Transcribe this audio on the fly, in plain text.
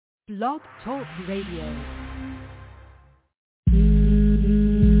Blog Talk Radio.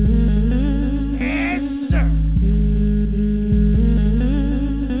 Yes, sir.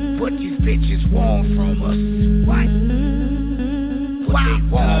 What these bitches want from us? What? What they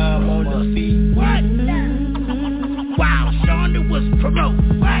want from us? What? Wow, Shonda was promote.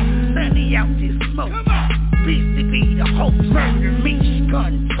 What? Sunny out this smoke. Beastie be the host. Murder me,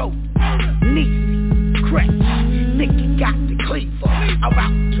 gun tote. Niecy, crack. Nikki got the cleaver.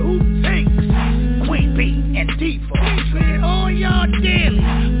 About two things. Queen Bee and Diva. Treated all y'all daily,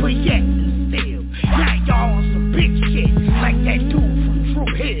 but yet and still. Now y'all on some big shit, like that dude from Drew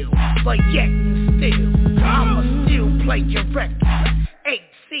Hill. But yet and still, I'ma still play your record. 8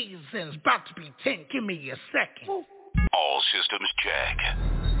 seasons, about to be 10, give me a second. All systems check.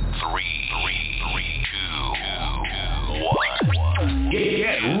 3, 2, 1.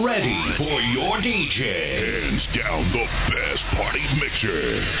 Get ready for your DJ. Hands down the best party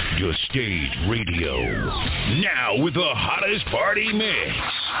mixer. Your stage radio. Now with the hottest party mix.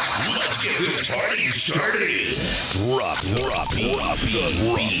 Let's get this party started. Drop the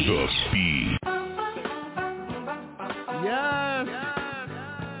beat. Yes.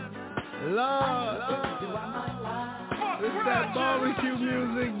 Lord. It's that barbecue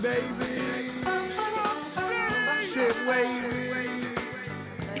music, baby. Shit wavy.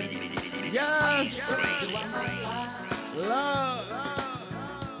 Yes. Love.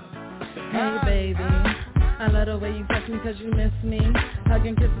 Hey baby, I love the way you touch me cause you miss me.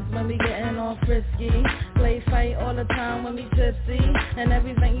 Hugging kisses when we getting all frisky. Play fight all the time when we tipsy. And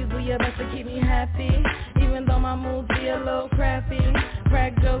everything you do your best to keep me happy. Even though my moods be a little crappy.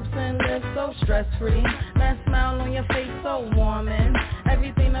 Crack jokes and live so stress-free. That smile on your face so warming.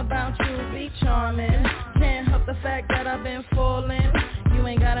 Everything about you be charming. Can't help the fact that I've been falling. You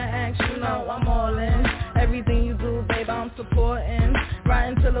ain't gotta ask, you know I'm all in. Everything you do, babe, I'm supporting.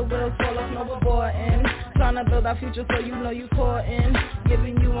 Riding till the wheels fall off, no aborting. Trying to build our future so you know you caught in.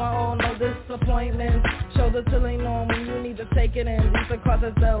 Giving you all, no disappointments. Shoulder to lean on when you need to take it in. Lisa across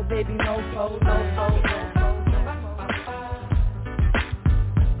the cell, baby, no fold, no fold.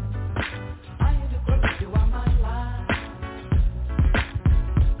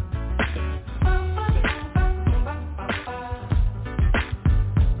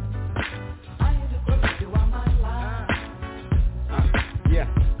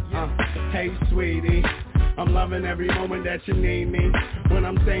 Hey sweetie, I'm loving every moment that you need me. When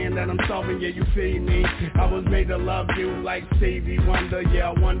I'm saying that I'm solving, yeah, you feed me. I was made to love you like Stevie Wonder. Yeah,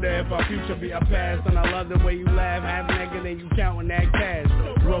 I wonder if our future be our past. And I love the way you laugh, half naked and you counting that cash.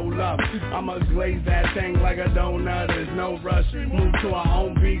 Roll up, I'ma glaze that thing like a donut. There's no rush, move to our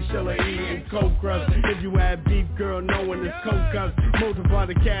own beat, chiller eating cold crust. If you have beef, girl, knowing it's cold cuts. Multiply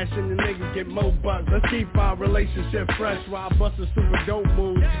the cash and the niggas get more bucks. Let's keep our relationship fresh while I bust a super dope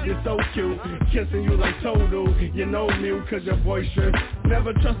move. You're so cute, kissing you like Total. You know me, cause you're boisterous.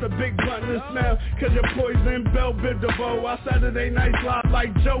 Never trust a big button to smell, cause you're poison, Bell Biv DeVoe. Our Saturday nights live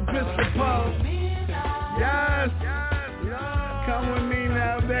like Joe Piscopo. Yes, come with me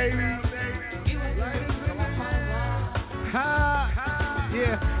now, baby. Ha,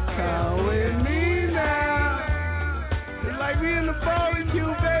 yeah, come with me now. It's like we in the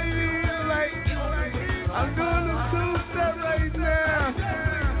barbecue, baby. It's like I'm doing the two-step right now.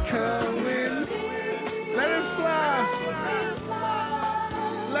 Come with me. Let it fly.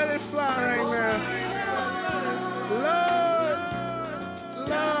 Let it fly right now. Lord.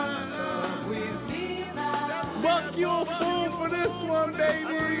 Buck, you a fool for this one,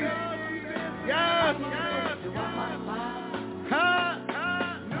 baby. Yes. Huh?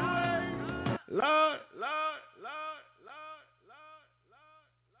 Lord.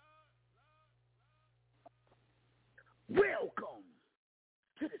 Welcome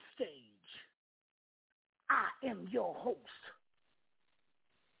to the stage. I am your host,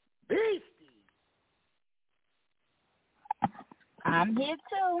 Beastie. I'm here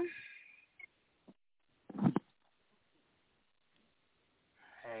too.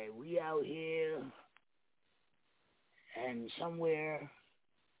 Hey, we out here and somewhere,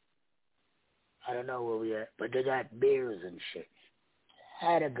 I don't know where we at, but they got beers and shit.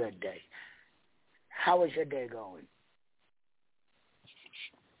 Had a good day. How was your day going?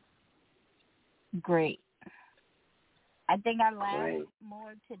 Great. I think I laughed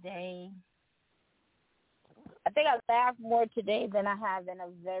more today. I think I laughed more today than I have in a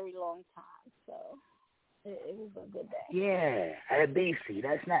very long time. So it was a good day. Yeah, at BC.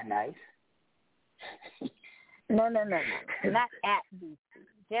 That's not nice. No. Not at BC.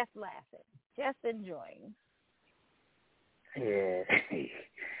 Just laughing. Just enjoying. Yeah. I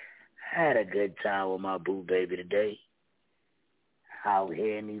had a good time with my boo baby today. out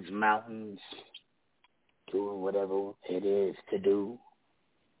here in these mountains, doing whatever it is to do.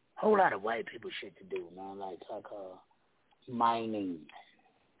 Whole lot of white people shit to do, man. Like mining,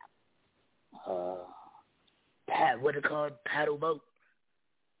 what it called? Paddle boat.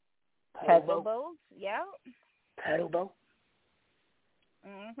 Paddle boats, yeah. Paddle boat.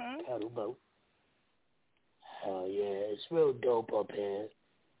 Mhm. Paddle boat. Hell yeah, it's real dope up here.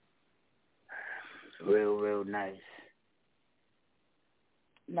 Real nice.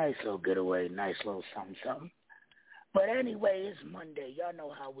 Nice little getaway, nice little something. But anyway, it's Monday. Y'all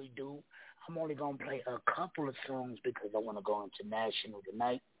know how we do. I'm only going to play a couple of songs because I want to go international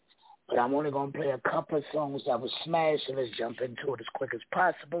tonight. But I'm only going to play a couple of songs that was smashed, so let's jump into it as quick as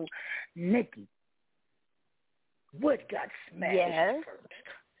possible. Nikki, what got smashed first?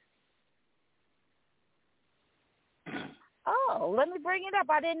 Oh, let me bring it up.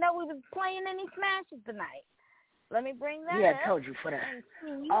 I didn't know we was playing any smashes tonight. Let me bring that up. Yeah, I told you for that.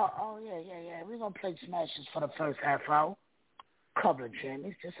 Oh, yeah. We're going to play smashes for the first half hour. Couple of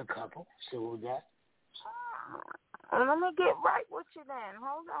jammies, just a couple. See what we got. Let me get right with you then.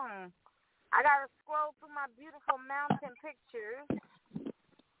 Hold on. I got to scroll through my beautiful mountain pictures.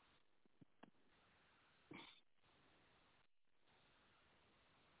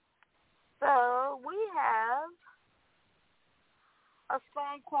 So we have a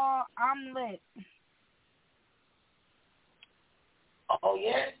song called I'm Lit. Oh,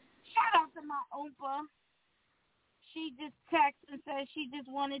 yeah? Shout out to my Opa. She just texted and said she just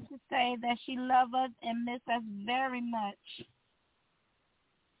wanted to say that she loves us and miss us very much.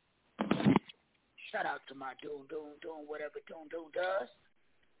 Shout out to my doing whatever Doon does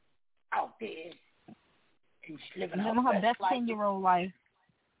out there. And she's living her best 10-year-old life.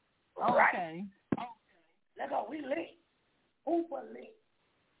 Oh, okay. Let's go. We lit. Opa lit.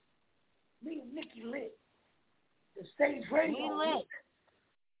 Me and Nikki lit. The stage radio we lit.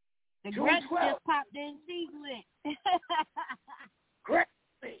 The June Gretsch 12th. just popped in. She's lit. Gretsch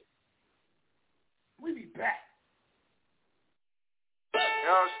lit. We be back. You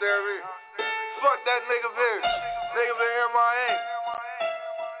understand me? Fuck that nigga bitch. Nigga been MIA.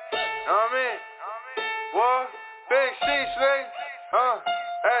 You know what I mean? What? Big Sheesh, nigga.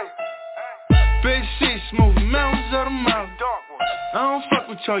 Hey. Big Sheesh, moving mountains out of mountains. I don't fuck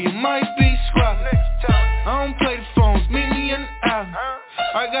with y'all, you might be scrubbing. I don't play the phones, meet me in the alley.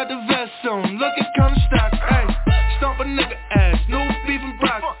 I got the vest on, looking kinda stock. Hey, stomp a nigga ass, no beef and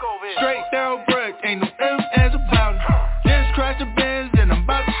broccoli. Straight down bread, ain't no ifs, ands about it. Just crash the Benz, then I'm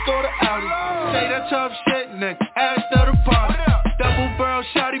about to score the Audi. Say that tough shit, nigga, ass to the party. Double barrel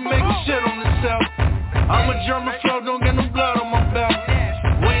shotty, making shit on himself. I'm a German flow, don't get no blood on my belt.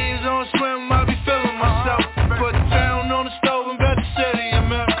 Waves on swim, I be feeling myself. Put the town on the stove and bet the city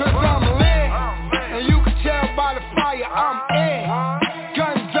I'm in. Cause I'm lit, and you can tell by the fire I'm in.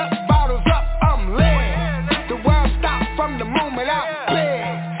 Guns up, bottles up, I'm lit. The world stopped from the moment I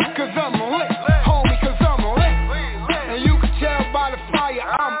bid. Cause I'm lit, homie, cause I'm lit. And you can tell by the fire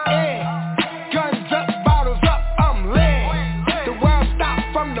I'm in. Guns up, bottles up, I'm lit. The world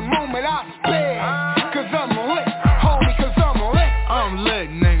stopped from the moment I bid. Cause I'm lit, homie, cause I'm lit. I'm lit,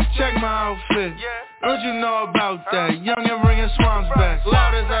 nigga, check my outfit. What you know about that? Young and bringing swamps back.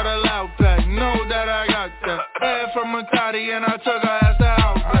 Loudest at a loud pack, know that I got that. Head from a toddy and I took her ass to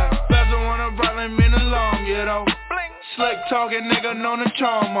Outback. Bezel on a Brooklyn, mean along, you know. Slick talking nigga known to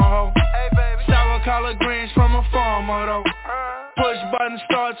charm a hoe. Sour collard greens from a farmer though. Push button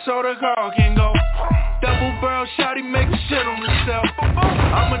start so the car can go. Double barrel shotty making shit on himself.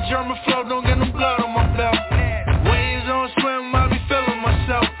 I'm a German flow, don't get no blood on my belt. Waves on swim, I be feeling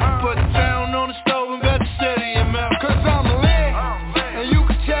myself. Put the town on the stove and bet the city I'm in. Cause I'm lit, and you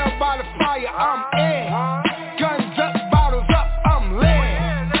can tell by the fire I'm in. Guns up, bottles up, I'm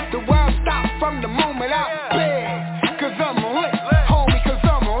lit. The world stopped from the moment I bid. Cause I'm lit, homie, cause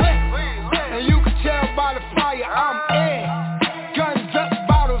I'm lit. And you can tell by the fire I'm in. Guns up,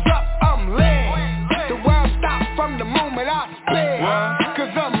 bottles up, I'm lit. The world stopped from the moment I bid.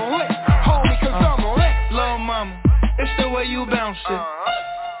 Cause I'm lit, homie, cause I'm lit. Lil' mama, it's the way you bounce it.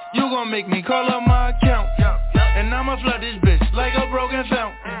 You gon' make me call up my account. And I'ma flood this bitch like a broken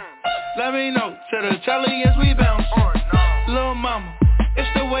fountain. Let me know to the telly as we bounce. Lil' mama, it's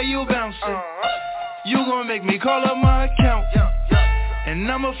the way you bounce it. You gon' make me call up my account. And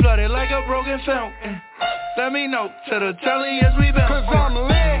I'ma flood it like a broken fountain. Let me know to the telly as we bounce. Cause I'm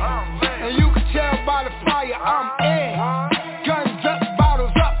lit, and you can tell by the fire I'm in. Guns up,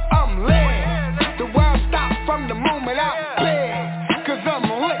 bottles up, I'm lit. The world stopped from the moment I bid. Cause I'm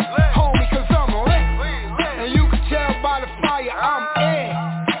lit, homie, cause I'm lit. And you can tell by the fire I'm in.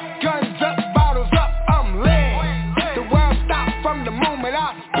 Guns up, bottles up, I'm lit. The world stopped from the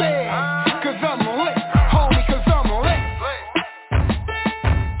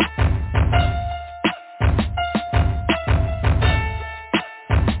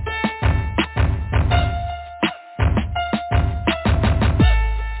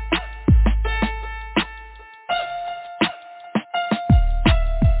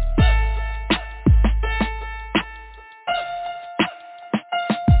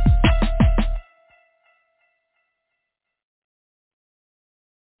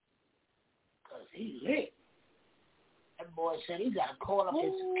he lit. That boy said he got to call up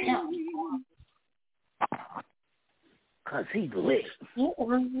his account. Because he lit.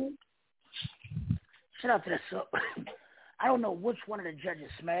 Shout out to that song. I don't know which one of the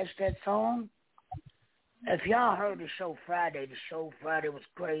judges smashed that song. If y'all heard the show Friday was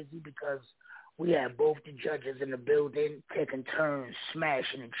crazy because we had both the judges in the building taking turns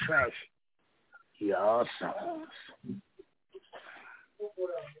smashing and trashing y'all songs.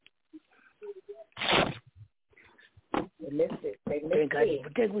 I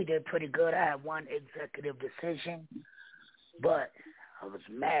think we did pretty good. I had one executive decision, but I was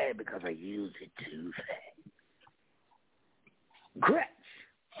mad because I used it too fast. Gretch,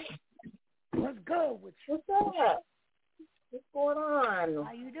 what's good with you? What's up? What's going on?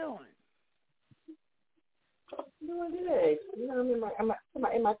 How you doing? Doing good. You know, I'm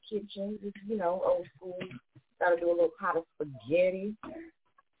in my kitchen. Just, you know, old school. Got to do a little pot of spaghetti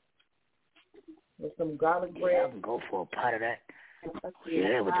with some garlic bread. Yeah, I can go for a pot of that.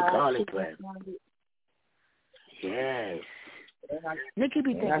 Yeah, with the garlic bread. Yes. Nikki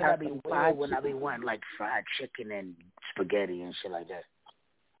be thinking I be weird when I be wanting like fried chicken and spaghetti and shit like that.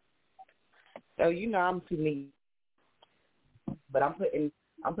 So you know I'm too neat, but I'm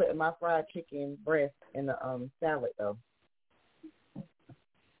putting my fried chicken breast in the salad though.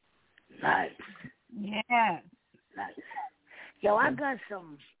 Nice. Yeah. Nice. Yo, I got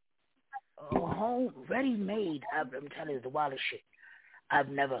some home ready-made. I'm telling you the wildest shit. I've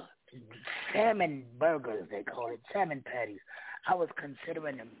never salmon burgers they call it, salmon patties. I was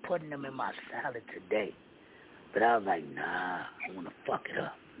considering them putting them in my salad today, but I was like, nah, I want to fuck it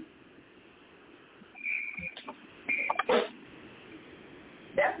up.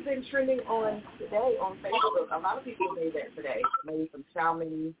 That's been trending on Facebook. A lot of people made that today. Made some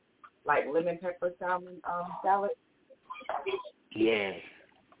salmon, like lemon pepper salmon salad. Yeah.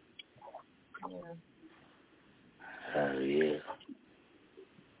 Yeah. Oh yeah.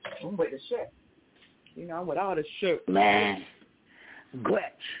 I'm with the chef. You know, I'm with all the shit. Man, Gretch,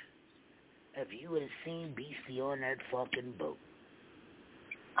 if you would have seen Beastie on that fucking boat.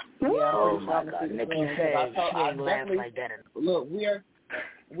 Yeah, oh my God, Nikki said she ain't laugh like that. Look,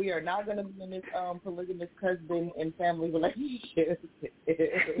 we are not going to be in this polygamous husband and family relationship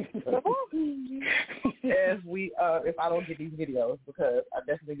if I don't get these videos, because I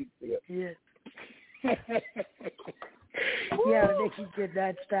definitely need to see it. Yeah. Yeah, Nikki did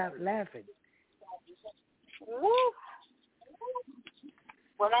not stop laughing. Woo.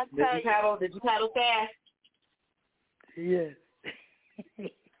 Well, I tell did you paddle fast? Yes.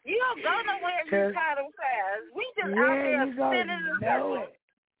 You don't go nowhere if you paddle fast. We just out there spinning the circle.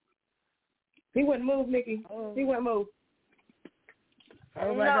 He wouldn't move, Nikki. He wouldn't move.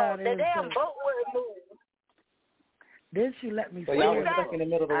 Oh my God, the damn boat wouldn't move. Then she let me see. So y'all were stuck in the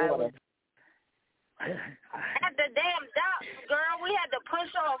middle of the water. At the damn dock, girl, we had to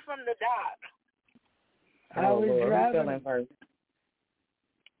push off from the dock. I was driving. First?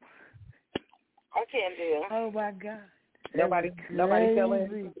 I can't do it. Oh my God. Nobody fell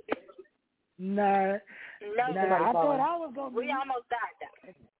in? Nah. I thought I was going to We almost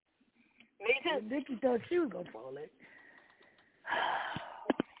died. Me too. Nikki thought she was going to fall in.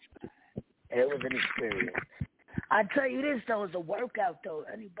 It was an experience. I tell you this, though, it's a workout, though.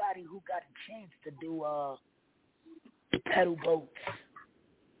 Anybody who got a chance to do pedal boats,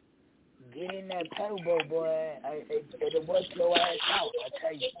 get in that pedal boat, boy. It'll work your ass out, I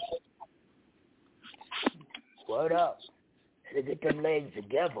tell you. Word up. It'll get them legs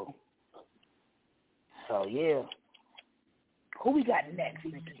together. So, yeah. Who we got next,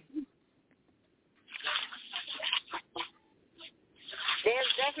 Nikki?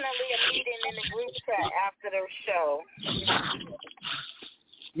 There's definitely a meeting in the group chat after the show.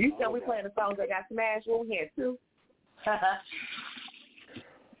 You said we playing the songs that got smashed. We're here too.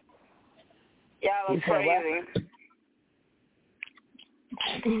 Y'all are crazy.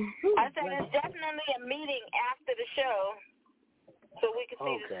 I said there's definitely a meeting after the show so we can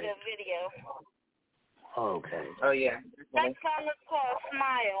see the video. Okay. Oh, yeah. That song is called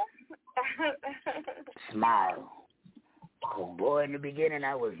Smile. Smile. Oh, boy, in the beginning,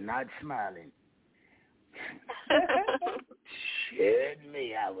 I was not smiling. Shit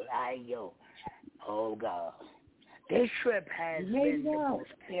me. Oh, God. This trip has been the most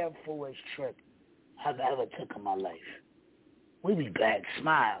carefulest trip I've ever took in my life. We be back.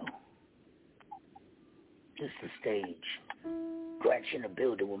 Smile. Just the stage. Gretch in the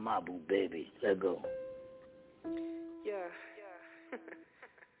building with my boo baby. Let go. Yeah.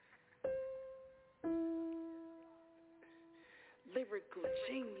 Lyrical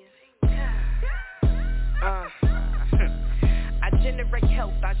genius. I generate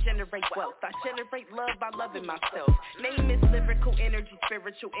health, I generate wealth. I generate love by loving myself. Name is lyrical energy,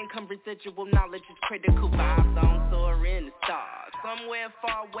 spiritual income, residual knowledge is critical. Vibes on soar in the stars, somewhere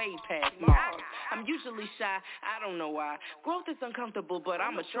far way past Mars. I'm usually shy, I don't know why. Growth is uncomfortable, but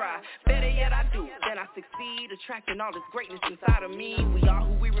I'ma try. Better yet, I do, then I succeed, attracting all this greatness inside of me. We are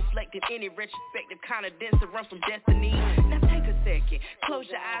who we reflect in any retrospective kind of dense to run from destiny. Now take a second, close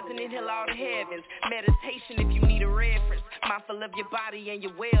your eyes and inhale all the heavens. Meditation if you need a reference. Mindful of your body and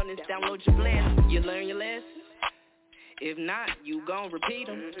your wellness. Download your blessings. You learn your lessons. If not, you gon' repeat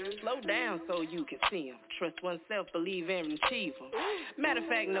them. Slow down so you can see them. Trust oneself, believe and achieve them. Matter of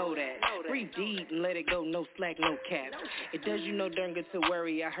fact, know that. Breathe deep and let it go, no slack, no cap. It does you no darn good to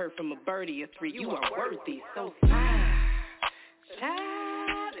worry. I heard from a birdie or three, you are worthy. So smile,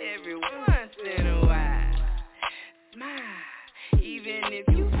 child, every once in a while. Smile, even if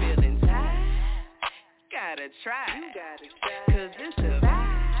you feeling tired. Gotta try, cause it's a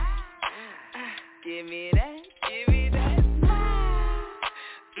vibe. Give me that, give me that.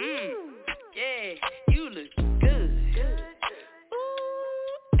 Yeah, you look good.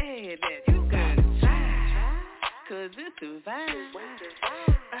 Ooh, hey, that you gotta try, cause it's a vibe.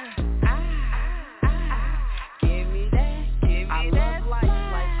 Give me that, give me that.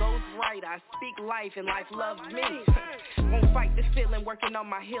 Life goes right, I speak life and life loves me. Won't fight the feeling, working on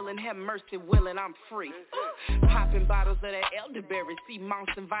my healing, have mercy willing, I'm free. Popping bottles of that elderberry, sea moss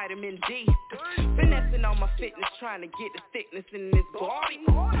and vitamin D. Finessing on my fitness, trying to get the thickness in this body.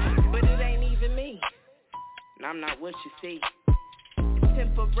 But it ain't even me, and I'm not what you see.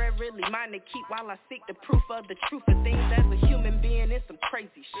 Temporarily mine to keep while I seek the proof of the truth of things. As a human being, it's some crazy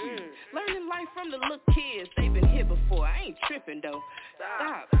shit. Learning life from the little kids, they've been here before. I ain't tripping though.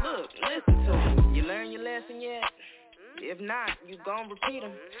 Stop, look, listen to them. You learn your lesson yet? If not, you gon' repeat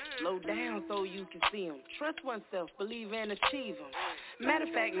them. Slow down so you can see them. Trust oneself, believe and achieve them. Matter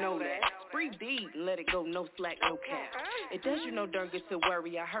of fact, know that. Breathe deep and let it go, no slack, no cap. It does you no darn good to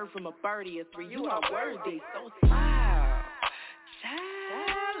worry. I heard from a birdie or three, you are worthy. So smile,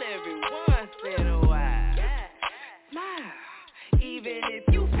 child, every once in a while. Smile, even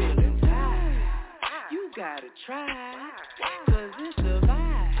if you feeling tired. You gotta try, cause it's a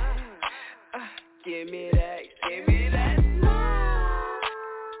vibe. Give me that, give me that smile.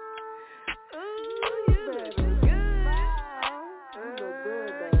 Ooh, you look good. You look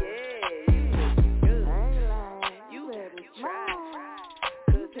good, though. Yeah, you look good. I ain't lying. You better try,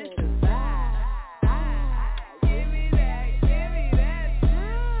 cause it's a vibe. Give me that, give me that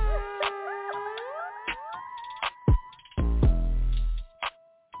smile.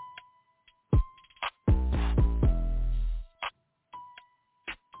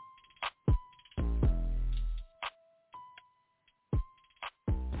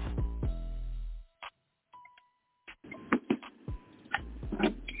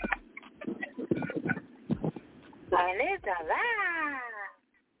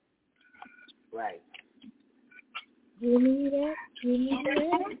 Right. Give me that, give me that.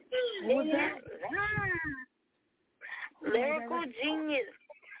 What's that? Lyrical genius.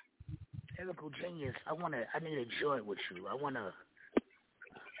 Lyrical genius. I need a joint with you.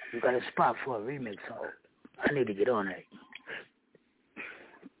 You got a spot for a remix song. I need to get on it.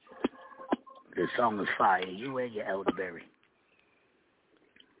 The song is fire. You and your elderberry.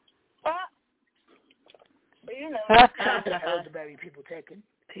 You know. Shout out to the elderberry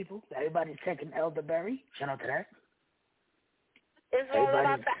everybody's taking elderberry. Shout out to that. It's all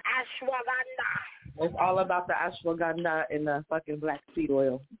about the ashwagandha. It's all about the ashwagandha and the fucking black seed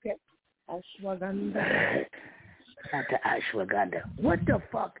oil. Okay. Ashwagandha. Not the ashwagandha. What the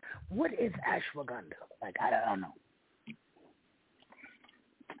fuck? What is ashwagandha? Like, I don't know.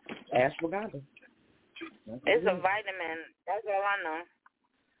 Ashwagandha. It's a vitamin. That's all I know.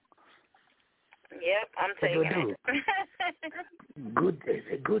 Yep, I'm taking it. Good. Is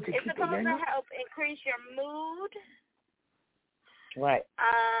it good to it's keep it supposed young? to help increase your mood. Right.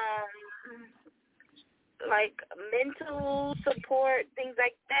 Like mental support, things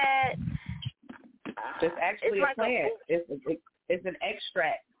like that. It's actually it's a plant. It's an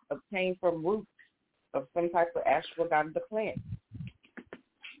extract obtained from roots of some type of ashwagandha plant.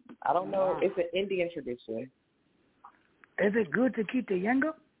 I don't know. It's an Indian tradition. Is it good to keep the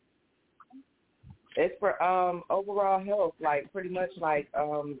younger? It's for overall health, like pretty much like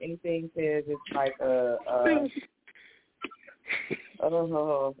anything says it's like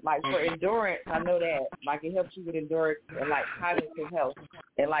like for endurance, I know that like it helps you with endurance and like cognitive health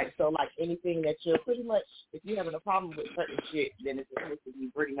and like so like anything that you're pretty much if you're having a problem with certain shit, then it's supposed to be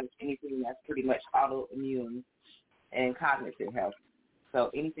pretty much anything that's pretty much autoimmune and cognitive health.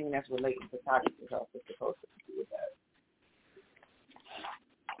 So anything that's related to cognitive health is supposed to do with that.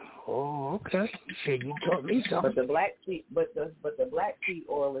 Oh, okay. Shit, you told me something. But the black seed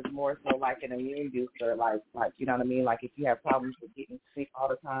oil is more so like an immune booster, like you know what I mean? Like if you have problems with getting sick all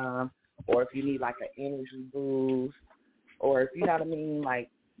the time, or if you need like an energy boost, or if you know what I mean, like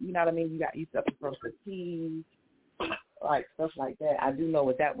you suffer from fatigue, like stuff like that. I do know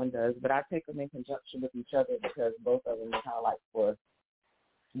what that one does, but I take them in conjunction with each other because both of them are kind of like for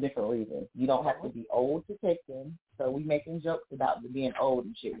different reasons. You don't have to be old to take them. So we making jokes about being old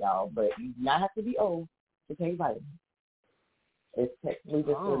and shit, y'all, but you do not have to be old to take vitamins. It's technically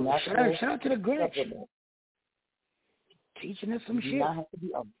just a natural shout out to the Grinch. supplement. Teaching us some shit. You do not have to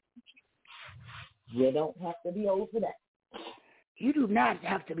be old. You don't have to be old for that. You do not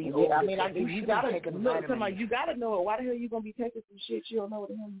have to be old. I mean, you gotta know it. Why the hell you gonna be taking some shit you don't know what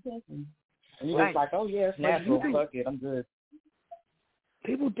the hell you're taking? And you're just like, oh yeah, it's natural. Fuck it, I'm good.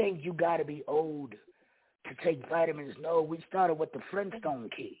 People think you gotta be old to take vitamins. No, we started with the Flintstone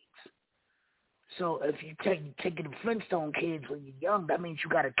kids. So if you taking the Flintstone kids when you're young, that means you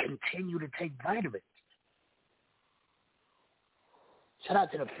gotta continue to take vitamins. Shout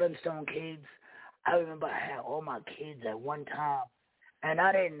out to the Flintstone kids. I remember I had all my kids at one time, and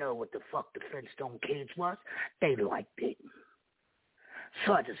I didn't know what the fuck the Flintstone kids was. They liked it.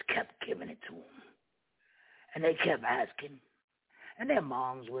 So I just kept giving it to them. And they kept asking. And their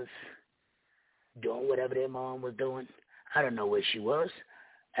moms was doing whatever their mom was doing. I don't know where she was.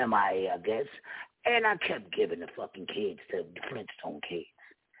 MIA, I guess. And I kept giving the fucking kids to the Flintstone kids.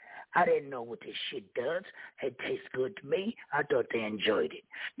 I didn't know what this shit does. It tastes good to me. I thought they enjoyed it.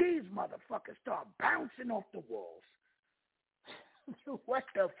 These motherfuckers start bouncing off the walls. What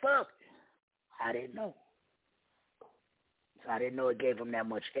the fuck? I didn't know. So I didn't know it gave them that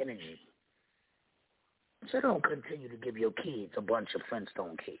much energy. So don't continue to give your kids a bunch of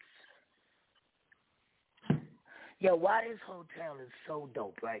Flintstone kids. Yo, why this hotel is so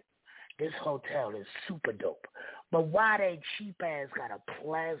dope, right? This hotel is super dope. But why they cheap ass got a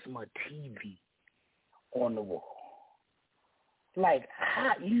plasma TV on the wall? Like,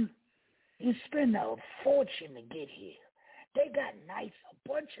 how you spend a fortune to get here. They got a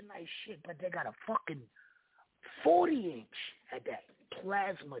bunch of nice shit, but they got a fucking 40-inch at that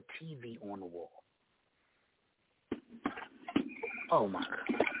plasma TV on the wall. Oh my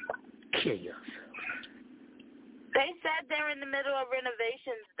God. Kill yourself. They said they're in the middle of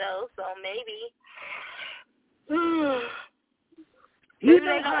renovations, though, so maybe. You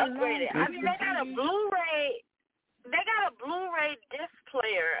know how upgrade it. I mean, they got a Blu-ray. They got a Blu-ray disc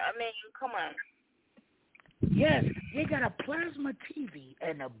player. I mean, come on. Yes, they got a plasma TV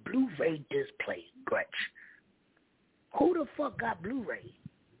and a Blu-ray disc player, Gretch. Who the fuck got Blu-ray?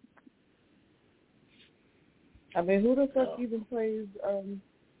 I mean, who the fuck even plays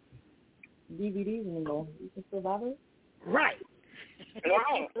DVDs anymore? You can still buy them? Right.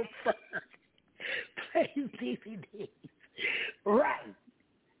 Right. Plays DVDs. Right.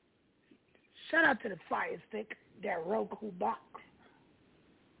 Shout out to the Fire Stick, that Roku box.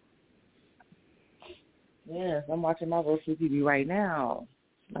 Yes, I'm watching my Roku TV right now.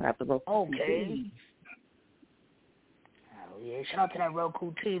 I got the Roku TV. Oh, yeah. Shout out to that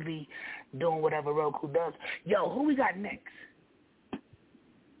Roku TV doing whatever Roku does. Yo, who we got next?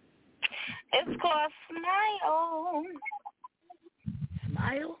 It's called Smile.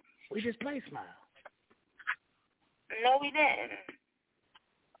 Smile? We just played Smile. No, we didn't.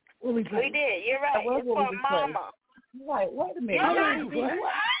 What we played? We did. You're right. It's called Mama. Wait a minute. Y'all don't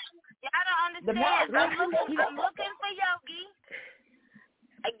understand. I'm looking for Yogi.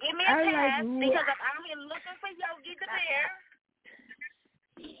 Give me a chance because I'm out here looking for Yogi the bear.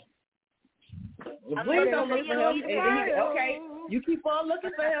 Please don't look for him. Okay, you keep on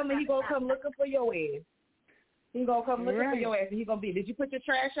looking for him, and he gonna come looking for your ass. He gonna come looking for your ass, and he gonna be. Did you put your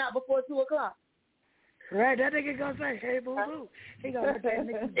trash out before 2:00? Right, that nigga gonna say, "Hey, boo boo." He gonna put that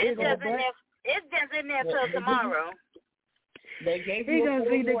nigga. It's just in there till tomorrow. They gave he you gonna a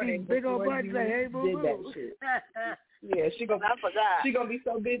see warning niggas big old butt say, "Hey, boo boo." Yeah, she gonna. I forgot. She gonna be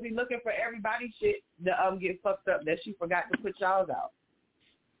so busy looking for everybody's shit to get fucked up that she forgot to put y'all's out.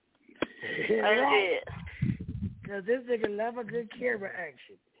 Right. Cause this nigga love a good camera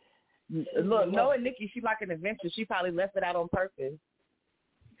action. Look, knowing Nikki, she like an adventure. She probably left it out on purpose.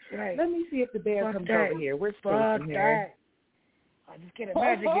 Right. Let me see if the bear comes over here. We're fuck here. That. I just can't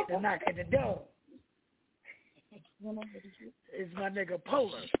imagine getting a knock at the door. It's my nigga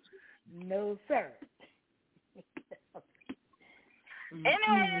Polar. No, sir.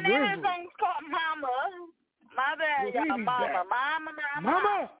 Anyway, the name of the song's called Mama. My bad, y'all.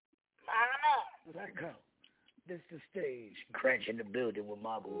 Mama. Let go. This is the stage. Crash in the building with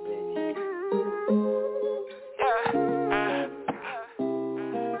Marble Baby.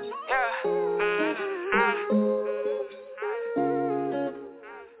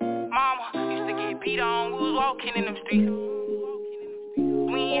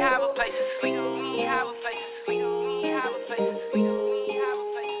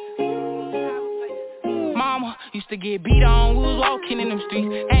 to get beat on, we was walking in them streets.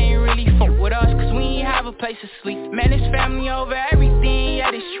 They ain't really fuck with us, cause we ain't have a place to sleep. Man, it's family over everything,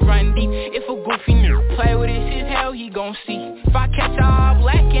 yeah, this shit run deep. If a goofy nigga play with this, his hell he gon' see. If I catch all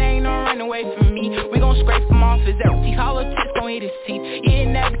black, it ain't no run away from me. We gon' scrape him off his empty, hollow tips gon' hit his teeth. You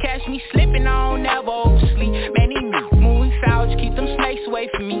never catch me slipping, I don't never oversleep. Man, he moving foul, just keep them snakes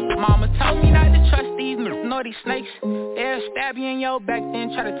away from me. Mama told me not to trust these naughty snakes. They'll stab you in your back,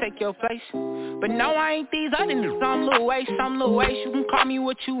 then try to take your place. But no, I ain't these other niggas. Some little ways. You can call me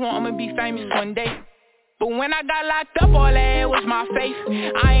what you want, I'ma be famous one day. But when I got locked up, all I had was my faith.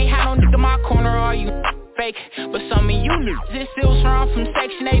 I ain't had no nigga in my corner, all you fake. But some of you niggas, this still strong from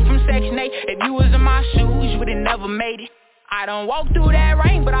Section 8, If you was in my shoes, you would've never made it. I done walked through that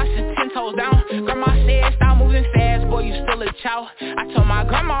rain, but I sit 10 toes down. Grandma said, stop moving fast, boy, you still a child. I told my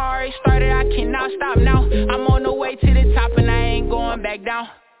grandma I already started, I cannot stop now. I'm on the way to the top and I ain't going back down.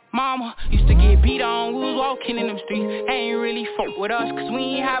 Mama used to get beat on, we was walking in them streets. They ain't really fuck with us, cause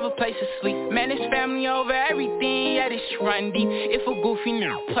we ain't have a place to sleep. Man, it's family over everything, yeah, this shit run deep. If a goofy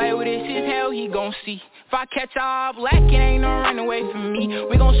nigga play with this, his hell he gon' see. If I catch all black, it ain't no run away from me.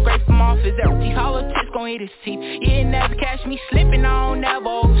 We gon' scrape him off his empty, hollow tips gon' hit his teeth. You never catch me slipping, I don't never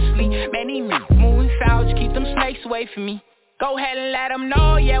oversleep. Man, he moving foul, just keep them snakes away from me. Go ahead and let them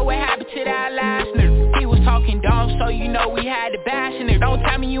know, yeah, what happened to that last nigga. He was talking dumb, so you know we had to bash in it. Don't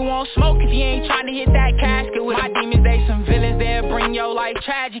tell me you won't smoke if you ain't trying to hit that casket with my demons, they some villains, they'll bring your life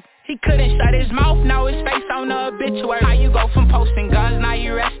tragic. He couldn't shut his mouth, now his face on the obituary. How you go from posting guns, now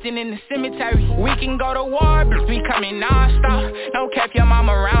you resting in the cemetery. We can go to war, but we coming non-stop. Don't care if your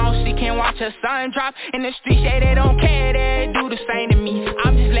mama around, she can watch her son drop. In the streets, yeah, they don't care, they do the same to me.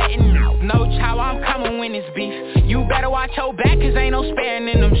 I'm just letting you know how I'm coming when it's beef. You better watch your back, cause ain't no sparing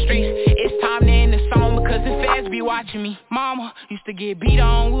in them streets. It's time to end the song, because the feds be watching me. Mama used to get beat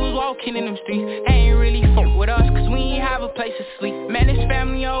on, we was walking in them streets. They ain't really fuck with us, cause we ain't have a place to sleep. Man, it's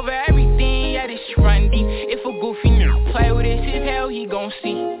family over everything, yeah, this shit run deep. If a goofy nigga play with this, his hell he gon'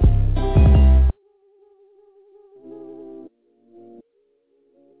 see.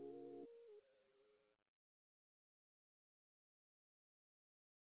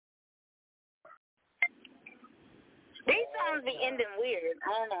 These songs be ending weird, I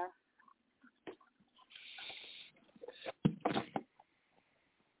don't know.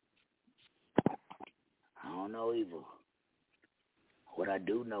 I don't know either. What I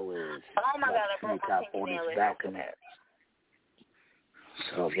do know is oh my God, I sneak up on his balcony.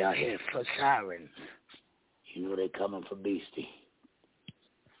 So if y'all hear foot sirens, you know they coming for Beastie.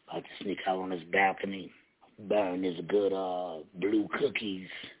 About to sneak out on his balcony, burn his good blue cookies.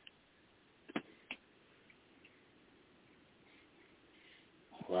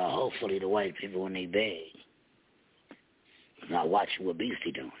 Well, hopefully the white people in their bed not watching what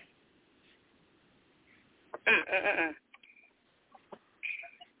Beastie doing.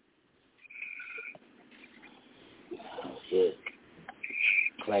 Yeah.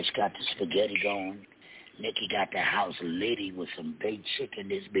 Clutch got the spaghetti going. Nikki got the house litty with some baked chicken.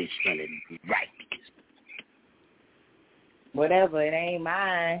 This bitch smelling right. Whatever, it ain't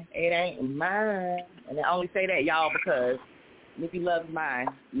mine. It ain't mine. And I only say that, y'all, because Nikki loves mine.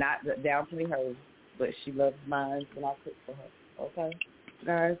 Not down to her, but she loves mine when I cook for her. Okay?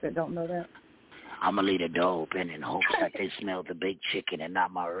 Guys that don't know that. I'm going to leave the door open in hopes that they smell the baked chicken and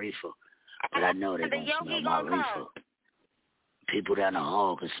not my reefer. But I know they're going to smell my reefer. People down the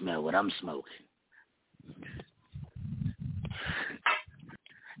hall can smell what I'm smoking.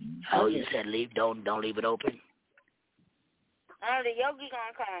 Oh, you said leave? Don't leave it open? Oh, the Yogi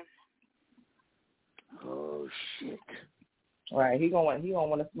gonna come. Oh, shit. Right, he gonna want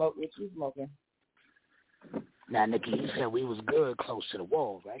to smoke what you smoking. Now, Nikki, you said we was good close to the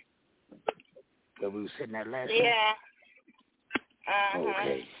wall, right? Where we were sitting at last night? Yeah.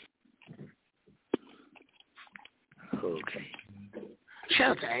 Okay. Okay.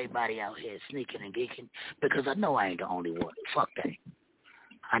 Shout out to everybody out here sneaking and geeking, because I know I ain't the only one. Fuck that.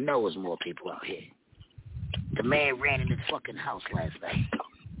 I know there's more people out here. The man ran in his fucking house last night.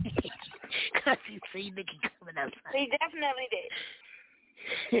 Because he see Nikki coming outside. He definitely did.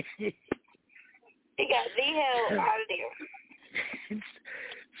 He got the hell out of there.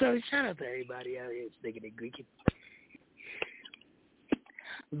 So shout out to everybody out here sneaking and geeking.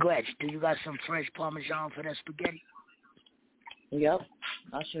 Gretch, do you got some fresh Parmesan for that spaghetti? Yep,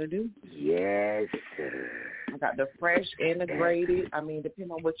 I sure do. Yes, sir. I got the fresh and the grated. I mean, depending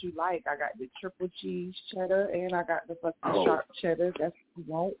on what you like. I got the triple cheese cheddar, and I got the fucking sharp cheddar. That's what you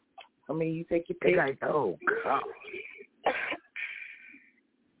want. I mean, you take your pick. Oh, God.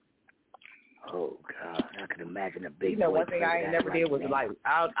 Oh, God. I can imagine a big You know, boy one thing I ain't never did was, like,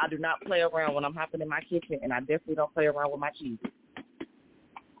 I do not play around when I'm hopping in my kitchen, and I definitely don't play around with my cheese.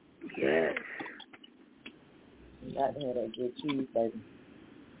 Yes. You got to have that good cheese, baby.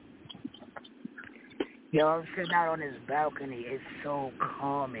 Yo, I'm sitting out on this balcony. It's so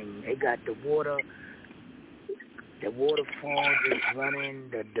calming. They got the water. The waterfall just running.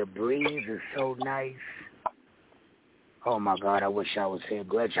 The breeze is so nice. Oh, my God, I wish I was here.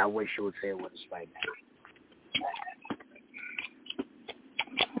 Gretch, I wish you was here with us right now.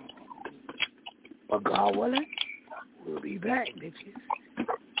 But God willing, we'll be back, bitches.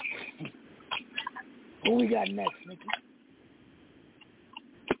 Who we got next, Nikki?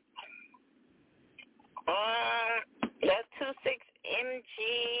 That's 26MG.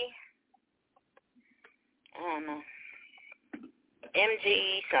 I don't know. MG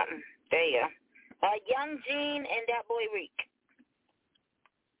something. There you go. Young Gene and that boy Reek.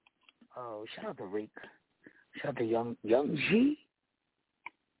 Oh, shout out to Reek. Shout out to Young G.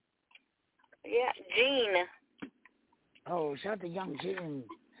 Yeah, Gene. Oh, shout out to Young Gene.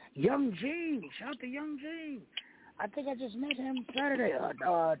 Young Gene. Shout out to Young Gene. I think I just met him Saturday.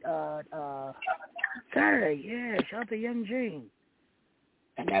 Saturday, yeah. Shout out to Young Gene.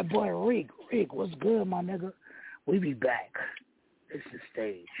 And that boy Reek. Reek, what's good, my nigga? We be back. It's the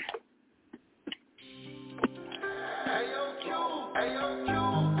stage.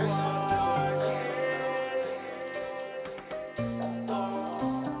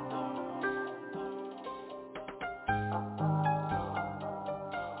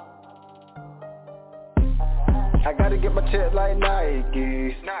 I gotta get my check like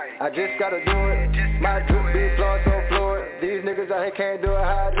Nikes. I just gotta do it. My drip be flowing so fluid. These niggas out here can't do it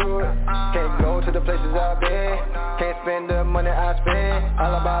how I do it. Can't go to the places I've been. Can't spend the money I spend.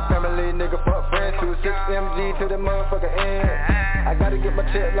 All about family, nigga, fuck friends. 26MG to the motherfucker end. I gotta get my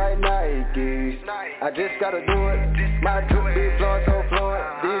check like Nikes. I just gotta do it. My drip be flowing so fluid.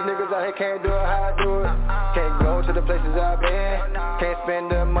 These niggas out here can't do it how I do it. Can't go to the places I've been. Can't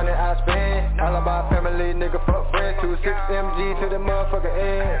spend the money I spend. All about family, nigga, fuck friends. 26MG to the motherfucker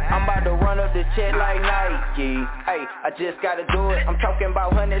end. I'm about to run up the check like Nike. Hey, I just gotta do it. I'm talking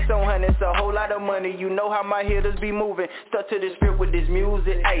about hundreds on hundreds, a whole lot of money. You know how my hitters be moving. Stuck to the script with this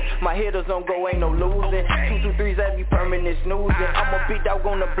music. Hey, my hitters don't go, ain't no losing. 2, 2, 3s, I be permanent snoozing. I'm a big dog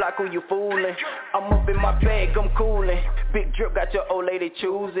on the block, who you fooling? I'm up in my bag, I'm coolin'. Big drip got your old lady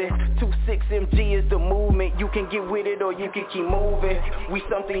choosing. 26MG is the movement. You can get with it or you can keep moving. We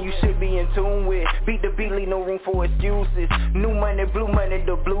something you should be in tune with. Beat the beat, leave no room for excuses. New money, blue money,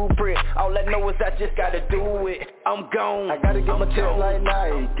 the blueprint. All I know is I just gotta do it. I'm gone. I gotta get my check like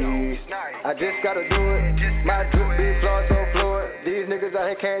Nikes. I just gotta do it. My drip be flowing so fluid. These niggas out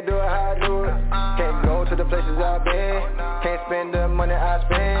here can't do it how I do it. Can't go to the places I've been. Can't spend the money I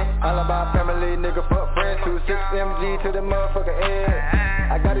spend. All about family, nigga, fuck friends. 26MG to the motherfucker end.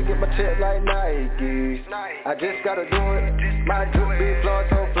 I gotta get my check like Nikes. I just gotta do it. My drip be flowing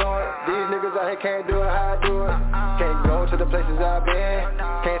so fluid. These niggas out here can't do it how I do it. Can't go to the places I've been.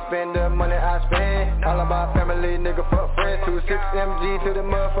 Can't spend the money I spend. All about family, nigga, fuck friends. 26MG to the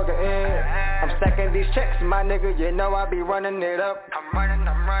motherfucker end. I'm stacking these checks, my nigga, you know I be running it up. I'm running.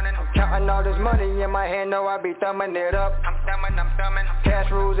 I'm counting all this money in my hand, know I be thumbing it up. I'm thumbing.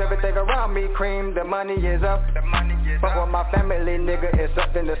 Cash rules everything around me, cream, the money is up. But with my family, nigga, it's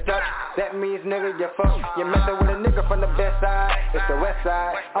something to stuck. That means, nigga, you fuck. You messing with a nigga from the best side. It's the west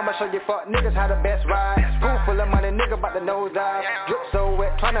side. I'ma show you fuck niggas how the best ride. Pool full of money, nigga, about to nose dive. Drip so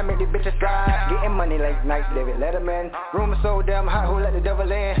wet, tryna make these bitches slide. Getting money late night, David Letterman. Room so damn hot, who let the devil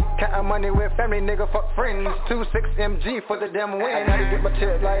in? Counting money with family, nigga, fuck friends. 26MG for the damn win. I gotta get my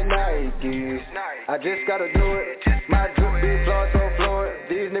check like Nikes. I just gotta do it. My drip be flowing so fluid.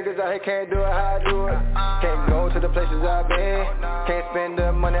 These niggas out here can't do it how I do it. Can't go to the places I've been. Can't spend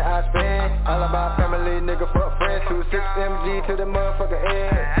the money I spend. All about family, nigga, fuck friends. 26MG to the motherfucker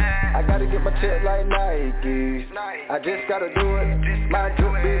end. I gotta get my check like Nikes. I just gotta do it. My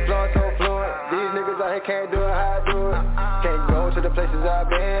drip be flowing so fluid. These niggas out here can't do it how I do it. Can't go to the places I've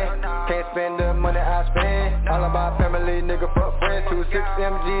been. Can't spend the money I spend. All about family, nigga, fuck friends.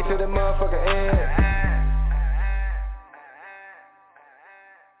 26MG to the motherfucker end.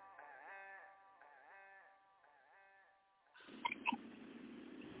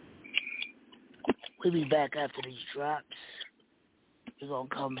 We'll be back after these drops. We're going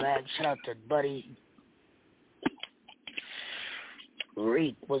to come back. Shout out to Buddy.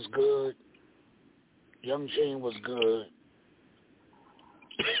 Reek was good. Young Jane was good.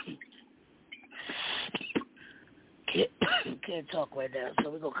 Can't talk right now, so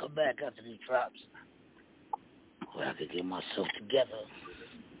we're going to come back after these drops where I can get myself together.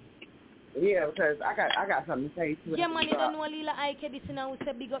 Yeah, because I got something to say too. Yeah, man, you don't know Lila Ike this now. We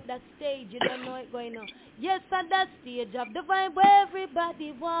say big up that stage. You don't know it going on. Yes, at that stage of the vibe where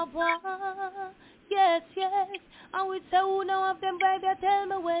everybody want. Yes, yes. And we say who know of them vibe, they tell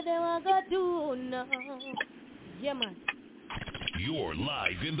me where they want to do now. Yeah, man. You're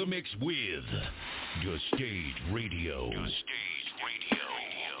live in the mix with The Stage Radio. The Stage Radio.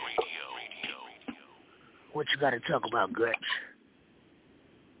 What you got to talk about, Gretch?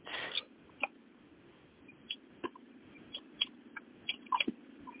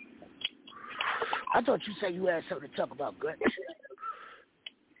 I thought you said you had something to talk about, Gretch.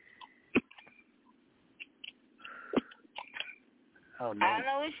 Oh, no. I don't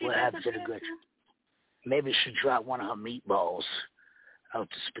know what happened to the Gretch? Maybe she dropped one of her meatballs out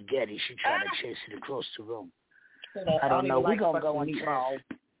the spaghetti. She tried to chase it across the room. I don't know. We're going to go on meatballs.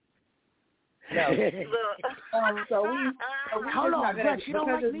 No. Hold on, Gretch. You don't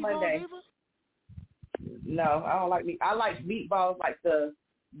like meatballs Monday. either? No, I don't like meat. I like meatballs like the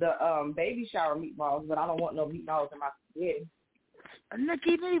baby shower meatballs, but I don't want no meatballs in my spaghetti.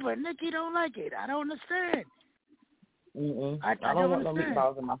 Nikki neither. Nikki don't like it. I don't understand. I don't want no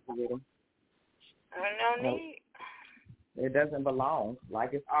meatballs in my spaghetti. No need. It doesn't belong.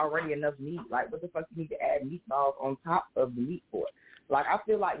 Like, it's already enough meat. Like, what the fuck you need to add meatballs on top of the meat for? Like, I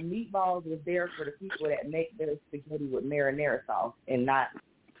feel like meatballs is there for the people that make their spaghetti with marinara sauce and not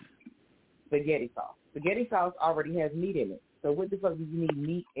spaghetti sauce. Spaghetti sauce already has meat in it. So what the fuck do you need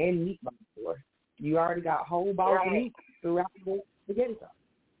meat and meatballs for? You already got whole balls of meat throughout the spaghetti sauce.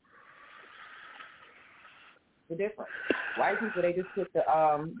 The difference. White people, they just put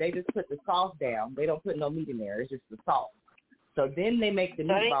the sauce down. They don't put no meat in there. It's just the sauce. So then they make the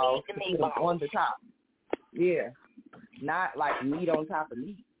meatballs to put them on the top. Yeah. Not like meat on top of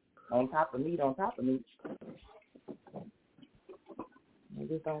meat. On top of meat on top of meat. They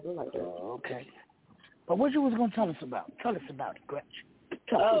just don't go like that. Oh, okay. But what you was going to tell us about? Tell us about it, Gretch.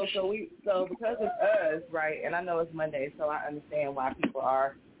 So because of us, right, and I know it's Monday, so I understand why people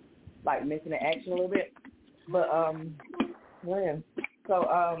are, like, missing the action a little bit. But, we're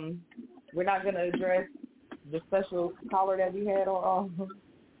not going to address the special caller that we had on.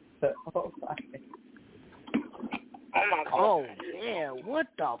 Oh, yeah. What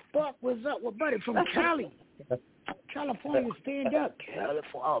the fuck was up with Buddy from Cali? California, stand up.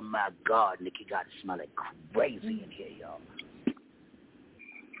 California. Oh, my God. Nikki got it smelling crazy in here, y'all.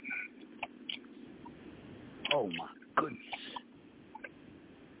 Oh, my goodness.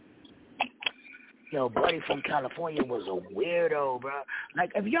 Yo, Buddy from California was a weirdo, bro.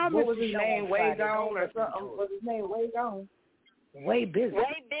 Like, if y'all what was his name? Way Gone or something? What was his name? Way Gone? Way Busy.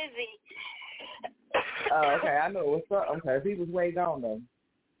 Way Busy. Oh, okay. I know it was something because he was way gone, though.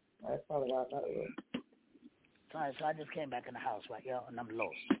 That's probably why I thought it was. Sorry, so I just came back in the house, right, y'all, and I'm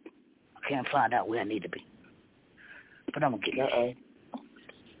lost. I can't find out where I need to be. But I'm going to get you.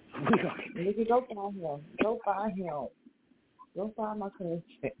 We're going to get there. Nikki, go find him. Go find him. Go find my cousin.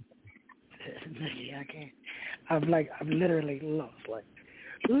 Nikki, I can't. I'm literally lost. Like,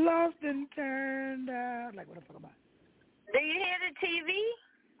 lost and turned out. Like, what the fuck am I? Do you hear the TV?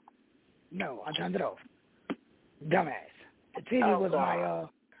 No, I turned it off. Dumbass. The TV was my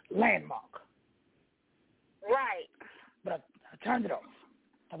landmark. Right. But I turned it off.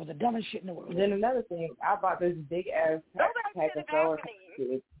 That was the dumbest shit in the world. Then another thing, I bought this big ass pack of Sour Patch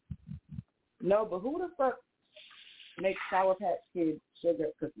Kids. No, but who the fuck makes Sour Patch Kids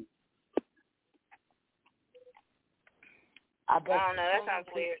sugar cookies? I don't know. That sounds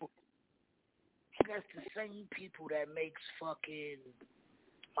weird. I guess the same people that makes fucking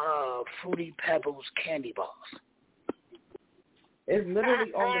Fruity Pebbles candy bars. It's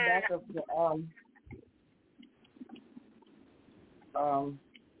literally on the back of the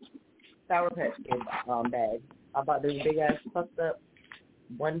Sour Patch Kids bag. I bought this big ass fucked up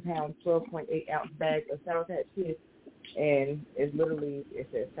 1 pound 12.8 ounce bag of Sour Patch Kids, and it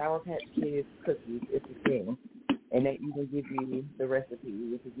says Sour Patch Kids cookies. It's a thing, and they even give you the recipe,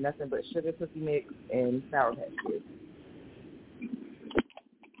 which is nothing but sugar cookie mix and Sour Patch Kids.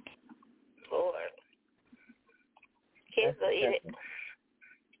 Lord, kids will eat it.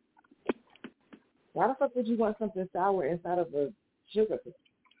 Why the fuck would you want something sour inside of a sugar cookie?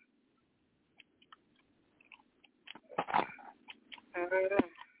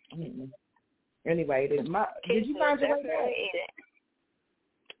 Mm-hmm. Anyway, did you find your way back?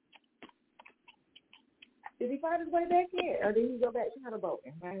 Did he find his way back here, or did he go back to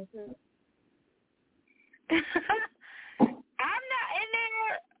Chatterbogan by himself? I'm not in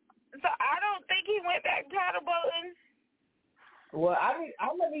there, so I don't think he went back to Chatterbogan. Well,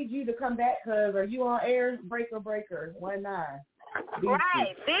 I'm gonna need you to come back, cause are you on air? Breaker 19.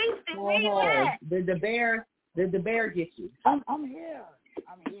 Right, Beastie, Did the bear get you? I'm here.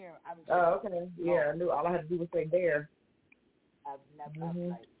 Oh, okay. Yeah, I knew all I had to do was say bear. I've not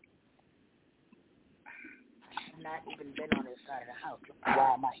even been on this side of the house.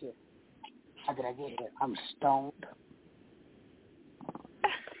 Why am I here? How did I get here? I'm stoned.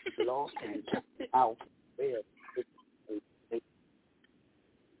 Lost and out.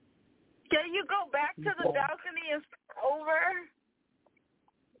 Can you go back to the balcony and start over?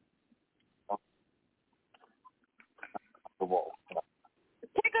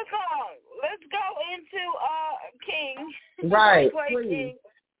 Pick a song. Let's go into King. Right. Play King.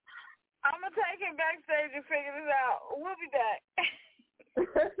 I'm going to take him backstage and figure this out. We'll be back.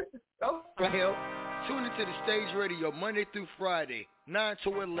 Tune into the Stage Radio Monday through Friday, 9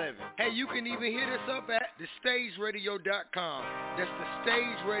 to 11. Hey, you can even hit us up at thestageradio.com. That's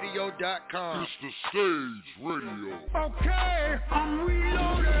thestageradio.com. It's the Stage Radio. Okay, I'm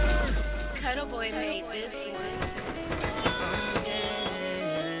reloaded. Cuddle Boy made this one.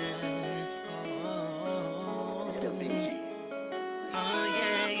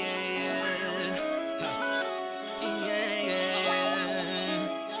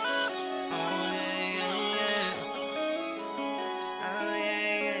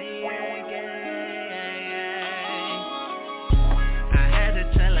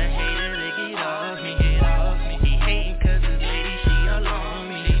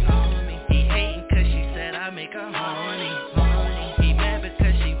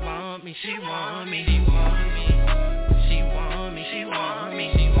 She want me, she want me, she want me, she want me,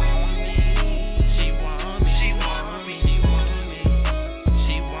 she want me, she want me, she want me, she want me, she want me,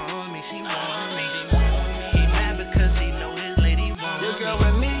 she want me, she want me. He mad because he know his lady want me. This girl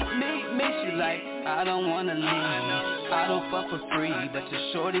with me, she like, I don't wanna leave. I don't fuck for free, but your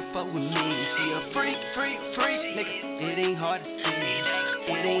shorty fuck with me. She a freak, nigga. It ain't hard to see.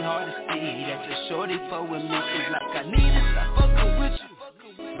 It ain't hard to see that your shorty fuck with me. She's like, I need to stop fucking with you,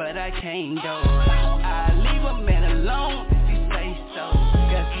 but I can't though. I leave a man alone if you say so.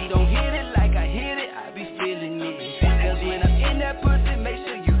 Cause he don't hit it like I hit it, I be feeling it. Cause when I'm in that pussy, make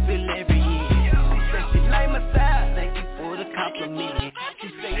sure you feel every year. She said she like my style, thank you for the compliment. She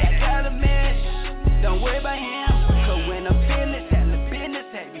say I got a man, don't worry about him. Cause when I'm feeling, handling business,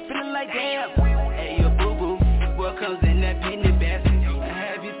 have you feeling like damn. Hey yo boo boo, what comes in that penny basket?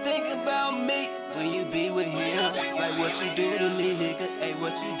 Have you thinking about me when you be with him? Like what you do to me, nigga, hey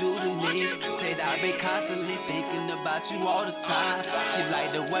what you do to me? Said I've been constantly thinking about you all the time. She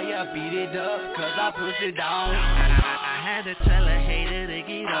like the way I beat it up, cause I push it down. I had to tell a hater to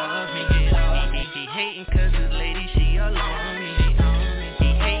get off me. He hating cause his lady, she all on me.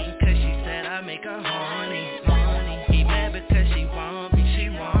 He hating cause she said I make her horny. He mad because she want me, she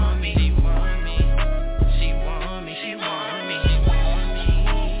want me, she want me, she want me, she want me, she want me,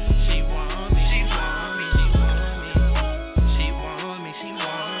 she want me, she want me, she want me, she want me, she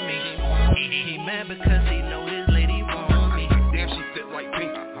want me. He mad because he know his lady want me. Damn, she fit like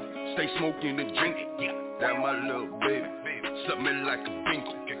pink. Stay smoking and drinking. That my little baby. Something like a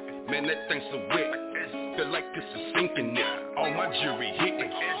binky. Man, that thing so wet. Feel like this is sinking it. All my jewelry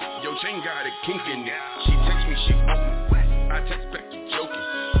hitting. Yo, chain got it kinking it. She text me, she want me. I text back, you joking.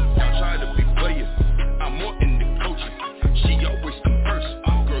 Y'all try to be players. I'm more in the coaching. She always come first.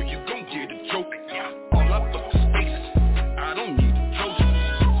 Girl, you gon' get a trophy. All I fuck is aces. I don't need a trophy.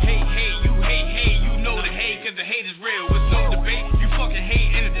 Hey, you know the hate, cause the hate is real. With no debate, you fucking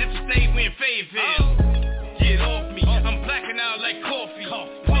hate in a different state when Fayetteville. Get off me, I'm blacking out like coffee.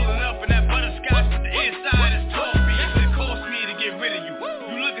 Pulling up in that butterscotch, but the inside is toffee. It cost me to get rid of you.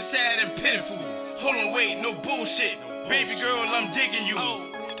 You looking sad and pitiful. Hold on, wait, no bullshit. Baby girl, I'm digging you.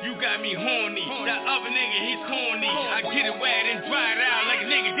 You got me horny. That other nigga, he's corny. I get it wet and dry it out like a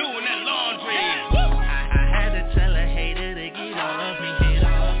nigga doing that laundry. I had to tell a hater to get off me.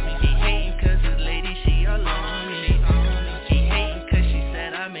 He hating cause his lady, she all on me. He hating cause she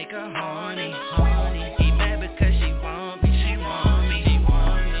said I make her horny. He mad because she want me, she want me, she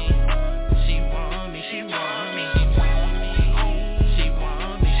want me, she want me, she want me, she want me, she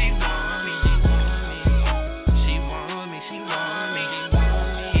want me, she want me, she want me, she want me.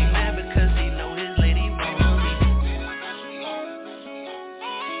 He mad because he know his lady want me.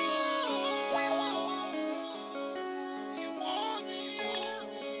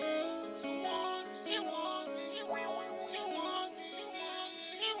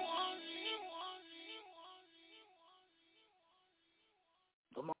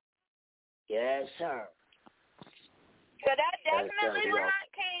 Yes, sir. So that definitely was not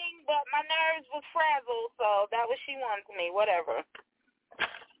King, but my nerves was frazzled, so that was she wanted me. Whatever.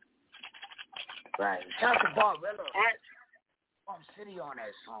 Right. Shout to Barbarella. Swamp City on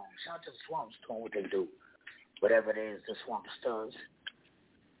that song. Shout out to the Swamps doing what they do. Whatever it is, the Swampsters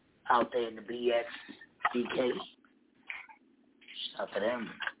out there in the BX, DK. Shout out to them.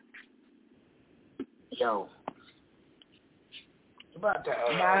 Yo. About to,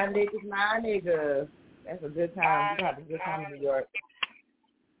 my niggas. That's a good time. We had a good time in New York.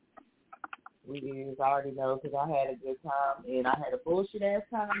 We already know because I had a good time and I had a bullshit ass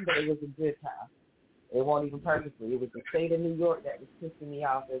time, but it was a good time. It wasn't even purposely. It was the state of New York that was pissing me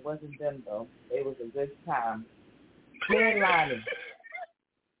off. It wasn't them though. It was a good time. Headlining.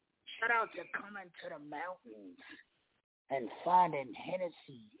 Shout out to coming to the mountains and finding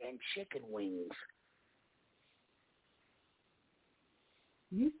Hennessy and chicken wings.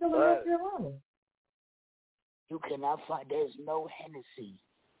 You still in North Carolina? You cannot find. There's no Hennessy.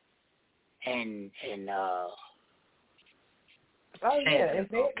 And oh yeah, in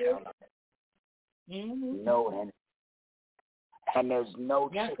Fayetteville. No Hennessy. And there's no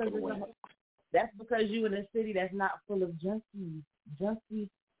chicken wings. That's because you in a city that's not full of junkie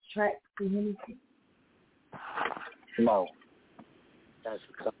tracks and Hennessy. No. That's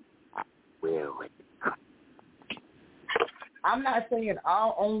because I'm not saying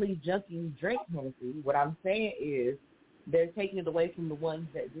all only junkies drink Hennessy. What I'm saying is they're taking it away from the ones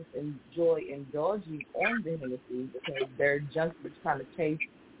that just enjoy indulging on the Hennessy because they're junkies trying to chase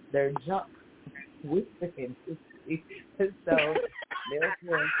their junk with the Hennessy. So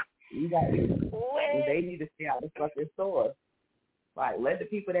therefore, they need to stay out of the fucking store. Like, let the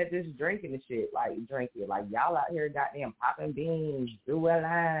people that just drinking the shit, like, drink it. Like, y'all out here goddamn popping beans, do a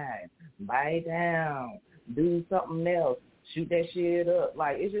line, bite down, do something else, shoot that shit up.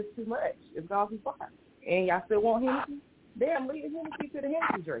 Like, it's just too much. It's all too far. And y'all still want Hennessy? Damn, leave the Hennessy to the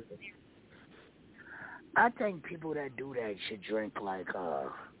Hennessy drinkers. I think people that do that should drink, like,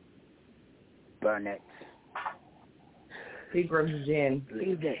 Burnett. Seagram's gin.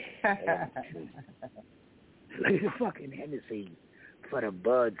 Leave that. Leave the fucking Hennessy for the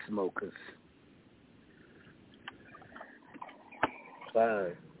bud smokers.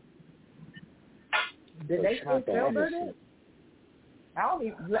 Bud. Did they still sell Burnett? I don't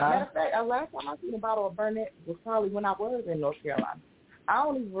even. Matter of fact, last time I seen a bottle of Burnett was probably when I was in North Carolina. I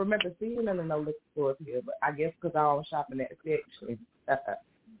don't even remember seeing them in no liquor stores here, but I guess because I was shopping at the section.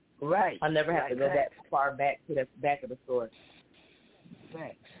 Right. I never have to go that far back to the back of the store.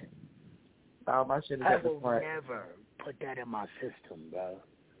 Facts. All my shit is I at the will front. never put that in my system, bro.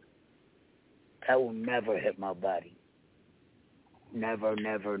 That will never hit my body. Never,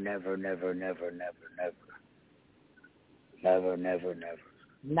 never, never, never, never, never, never. Never, never, never.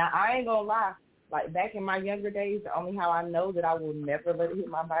 Now, I ain't gonna lie. Like, back in my younger days, the only how I know that I will never let it hit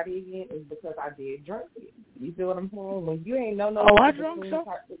my body again is because I did drink it. You feel what I'm saying? When you ain't no. Oh, I drunk so.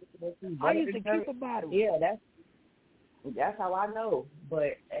 I used to keep a bottle. Yeah, that's how I know.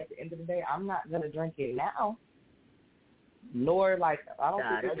 But at the end of the day, I'm not gonna drink it now. Nor like I don't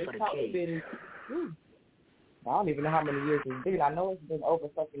think it's probably been. I don't even know how many years it's been. I know it's been over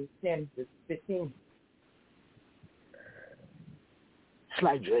fucking 10 to 15. It's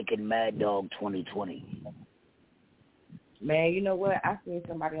like drinking Mad Dog 2020. Man, you know what? I seen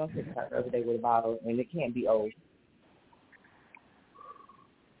somebody on TikTok the other day with a bottle, and it can't be old.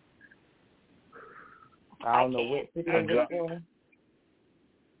 I don't know what city it was in.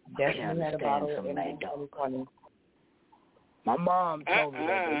 Definitely had a bottle in 2020. My mom told me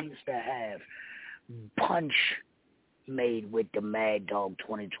that they used to have punch made with the Mad Dog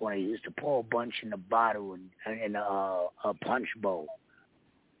 2020. They used to pour a bunch in a bottle and in a punch bowl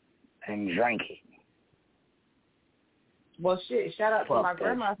and drink it. Well, shit, shout out to my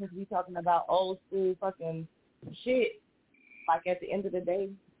grandma since we talking about old school fucking shit. Like, at the end of the day,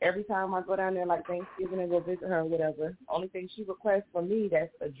 every time I go down there, like Thanksgiving, and go visit her or whatever, only thing she requests from me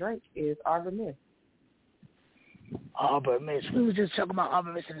that's a drink is Arbor Mist. Arbor Mist. We was just talking about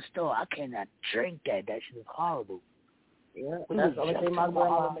Arbor Mist in the store. I cannot drink that. That shit is horrible. Yeah, that's the only thing my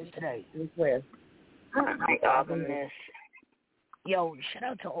grandma requests. Arbor Mist. Yo, shout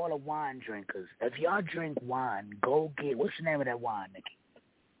out to all the wine drinkers. If y'all drink wine, go get, what's the name of that wine, Nikki?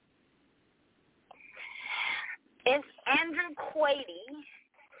 It's Andrew Quady.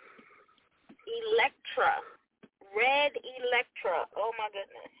 Electra. Red Electra. Oh, my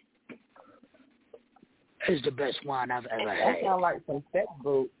goodness. It's the best wine I've ever had. That sounds like some sex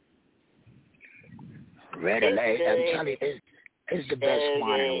food. Red Electra. I'm telling you, it's the best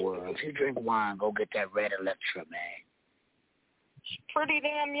wine in the world. If you drink wine, go get that Red Electra, man. Pretty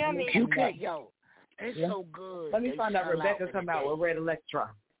damn yummy. You can, yo, it's so good. Let me find out Rebecca come out with Red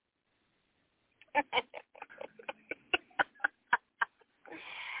Electra.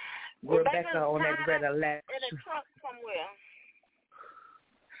 Rebecca on that Red Electra. In a trunk somewhere.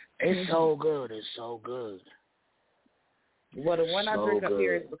 It's so good. It's so good. Well, the one I drink up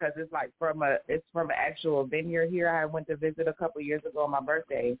here is because it's like from an actual vineyard here. I went to visit a couple years ago on my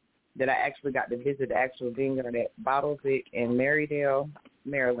birthday. That I actually got to visit the actual vineyard that bottles it in Marydale,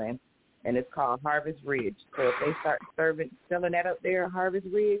 Maryland, and it's called Harvest Ridge. So if they start selling that up there, Harvest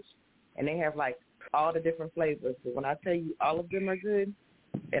Ridge, and they have like all the different flavors. But when I tell you all of them are good,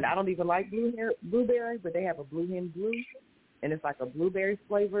 and I don't even like blueberry, but they have a Blue Hen Blue, and it's like a blueberry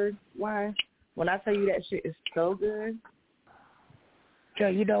flavored wine. When I tell you that shit is so good. So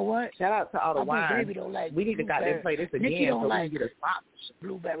you know what? Shout out to all the wines. Baby don't like we need to goddamn play this again. Nikki don't so like we can get a spot.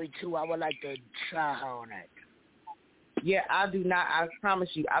 Blueberry too. I would like to try her on that. Yeah, I do not. I promise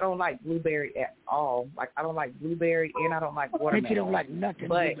you, I don't like blueberry at all. Like I don't like blueberry, and I don't like watermelon. Nikki don't like nothing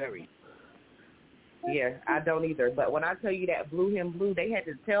blueberry. Yeah, I don't either. But when I tell you that Blue Hen Blue, they had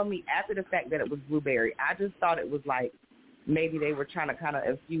to tell me after the fact that it was blueberry. I just thought it was like maybe they were trying to kind of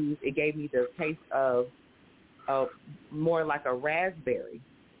infuse. It gave me the taste of more like a raspberry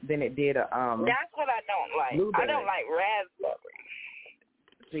than it did a That's what I don't like. Blueberry. I don't like raspberry.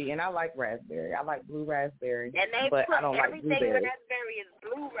 See, and I like raspberry. I like blue raspberry, and they but put I don't like everything blueberry. Raspberry is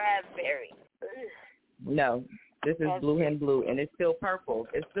blue raspberry. Ugh. No, this is Blue Hen Blue, and it's still purple.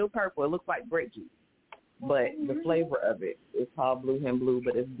 It's still purple. It looks like grape juice, but the flavor of it is called Blue Hen Blue,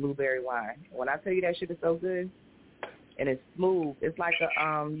 but it's blueberry wine. When I tell you that shit is so good. And it's smooth. It's like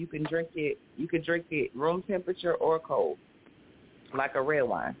a you can drink it room temperature or cold, like a red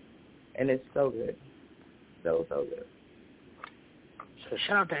wine, and it's so good, so good. So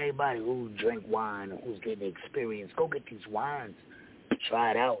shout out to everybody who drink wine, who's getting experience. Go get these wines,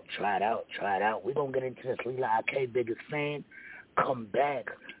 try it out. We're gonna get into this Lila AK biggest fan. Come back,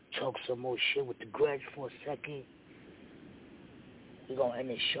 talk some more shit with the Grudge for a second. We're going to end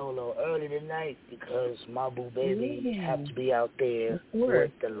the show a little early tonight because my boo baby have to be out there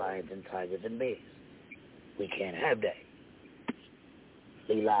with the lions and tigers and bears. We can't have that.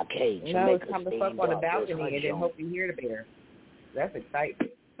 Lila K. No, it's time to fuck on the balcony and then hope you hear the bear. That's exciting.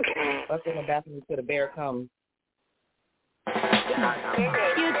 Fuck on the balcony till the bear comes. You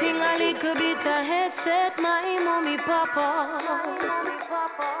think a little bit of headset, my mommy papa.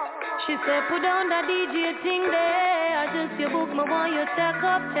 She said put down the DJ thing there. I just your book, my boy, you take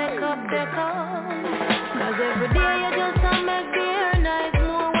up. Cause every day you just make the air nice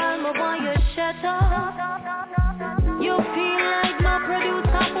more while my boy you shut up. You feel like no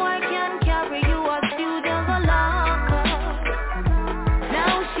producer boy can carry you a studio lock up.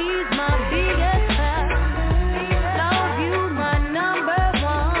 Now she's my biggest fan. Love you, my number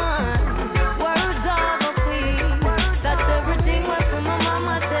one. Words of a queen. That's everything what from my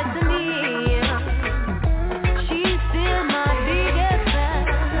mama said to me. She's still my biggest fan.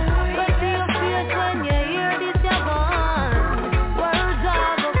 But see your face when you hear this your bond. Words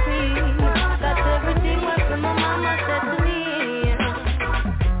of a queen. That's everything what from my mama said to me.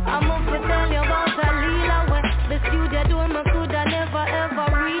 I'm up to tell you about a Lila way. The studio door me coulda never ever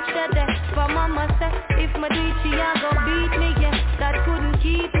reach that day. But mama said if my do it she a go beat me, yeah. That couldn't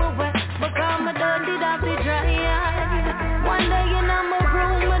keep me wet. Because my dog did have to dry eyes. One day in my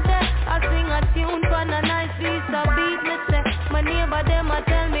room with that I sing a tune for a nice piece of beat. Me say my neighbor them a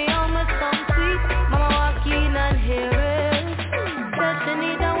tell me how my song sweet. Mama walk in and hear it. Said she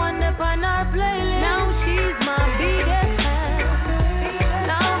need a one up on her playlist. Now she's my biggest fan.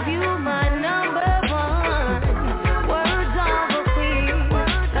 Love you, my number one. Words of a queen.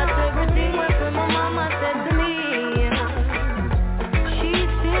 That's everything what from my mama said to me. She's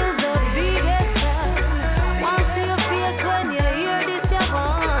still the biggest fan. Want to see your face when you hear this your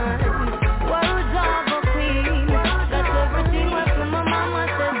bond. Words of a queen. That's everything what from my mama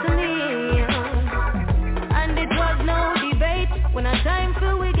said to me. And it was no debate when a time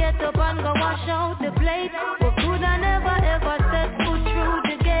for we get up and go wash out the plate. We coulda never ever set foot through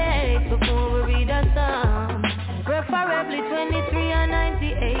the gate before we read a song. Preferably 23 and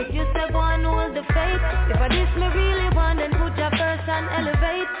 98. You say go and hold the faith. If I this me really want, then put your first and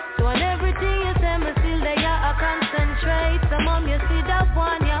elevate. So on everything you say, me still there, I concentrate. So mom, you see that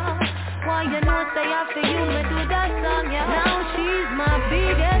one, yeah. Why you know say after you, me do that song, yeah. Now she's my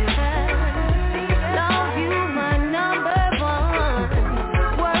biggest fan. Love you, my number one.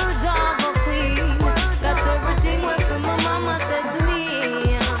 Words of a queen. That's everything what from my mama said to me.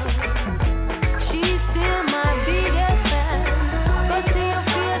 She's still my biggest fan. But see your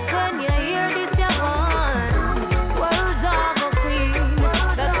face when you hear this your one. Words of a queen.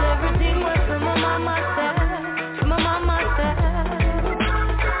 That's everything what from my mama said. My mama said.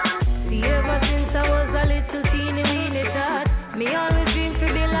 See ever since I was a little teeny weeny tot, me always dream to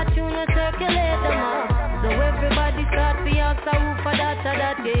be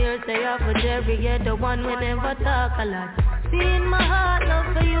you're the one we never talk a lot. See in my heart,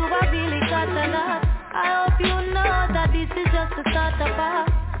 love for you, I really got a lot. I hope you know that this is just the start of us.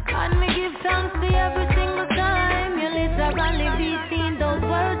 And me give thanks to every single time you literally beating those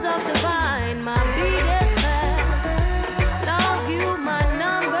words of the vine. My biggest fan, love you, my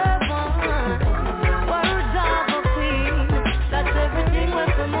number one. Words of a queen, that's everything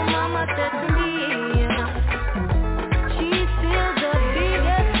what my mama said to me. She's still the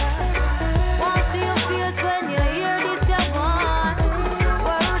biggest fan. Won't see your face when you hear this, you want.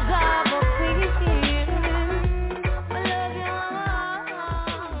 Words of a queen, I love you,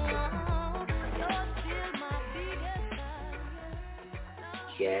 you're still my biggest fan.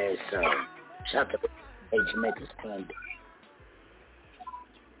 Yes, sir. Shout out to Jamaica's Fan.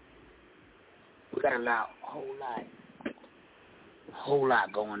 We got a whole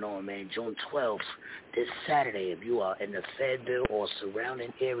lot going on, man. June 12th, this Saturday, if you are in the Fayetteville or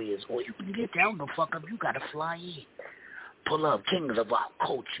surrounding areas, or you can get down the fuck up, you got to fly in. Pull up. Kings of Our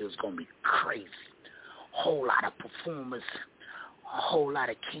Culture is going to be crazy. Whole lot of performers, a whole lot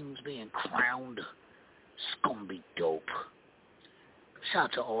of kings being crowned. It's going to be dope. Shout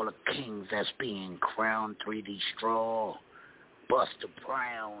out to all the kings that's being crowned. 3D Straw, Buster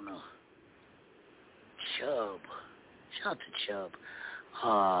Brown, Chubb. Shout out to Chubb.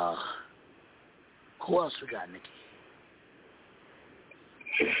 Who else we got, Nikki?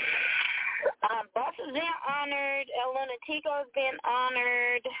 Boss is being honored. El Lunatico is being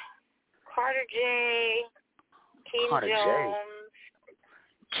honored. Carter J. Keem Carter J. Jones.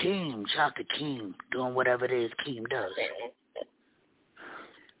 Keem. Shout out to Keem. Doing whatever it is Keem does.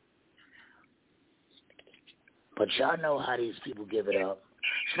 But y'all know how these people give it up.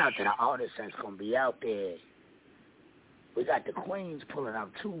 Shout out to the artists that's going to be out there. We got the Queens pulling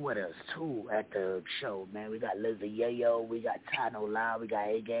up too with us, too, at the show, man. We got Lizzie Yayo, we got Tano Lau, we got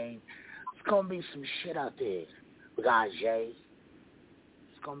A-Game. It's going to be some shit out there. We got Jay.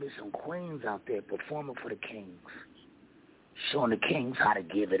 It's going to be some queens out there performing for the Kings. Showing the Kings how to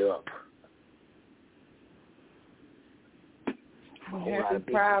give it up. Happy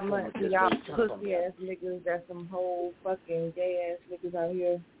Pride Month to y'all pussy ass niggas. That's some whole fucking gay ass niggas out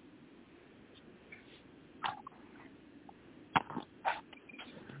here.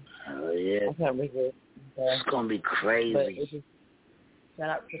 Oh yeah. It's gonna be crazy. But it's just, shout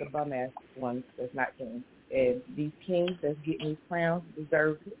out to the bum ass ones that's not kings. And these kings that's getting these crowns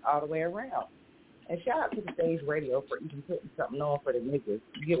deserve it all the way around. And shout out to the stage radio for even putting something on for the niggas.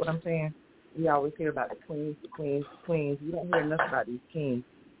 You get what I'm saying? We always hear about the queens, the queens, the queens. We don't hear enough about these kings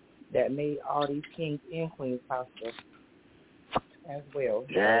that made all these kings and queens possible as well.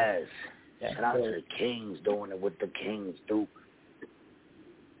 Yes. Shout out to the kings doing it what the kings do.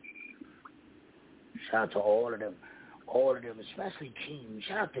 Shout out to all of them, especially Keem.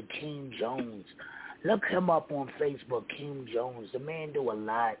 Shout out to Keem Jones. Look him up on Facebook, Keem Jones. The man do a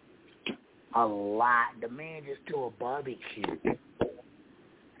lot. The man just do a barbecue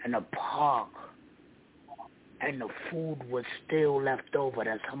in a park, and the food was still left over.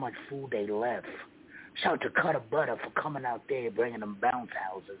 That's how much food they left. Shout out to Cutter Butter for coming out there bringing them bounce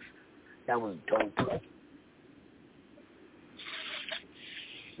houses. That was dope.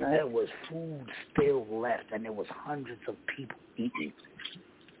 There was food still left, and there was hundreds of people eating.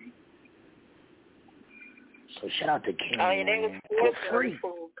 So shout out to King. Oh yeah, they was for free.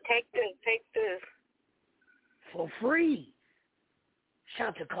 Food. Take this. For free. Shout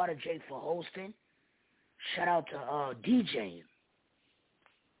out to Carter J for hosting. Shout out to DJing.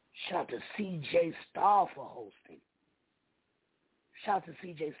 Shout out to CJ Star for hosting. Shout out to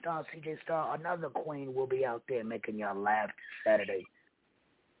CJ Star. CJ Star, another queen, will be out there making y'all laugh this Saturday.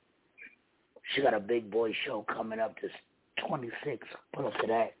 She got a big boy show coming up this 26th. Pull up to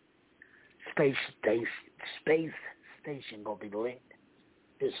that. Space Station gonna be lit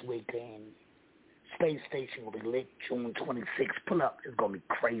this weekend. Space Station will be lit June 26th. Pull up. It's going to be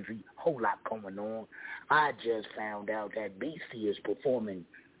crazy. Whole lot going on. I just found out that Beastie is performing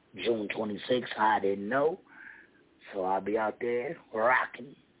June 26th. I didn't know. So I'll be out there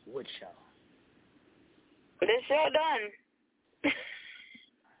rocking with y'all. But it's all done.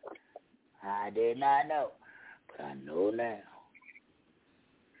 I did not know. But I know now.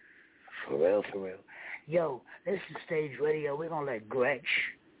 For real, for real. Yo, this is Stage Radio. We're going to let Gretch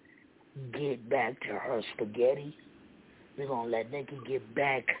get back to her spaghetti. We're going to let Nikki get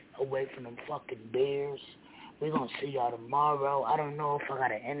back away from them fucking beers. We're going to see y'all tomorrow. I don't know if I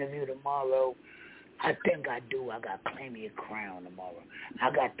got an interview tomorrow. I think I do. I got Claim Your Crown tomorrow.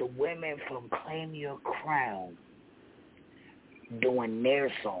 I got the women from Claim Your Crown doing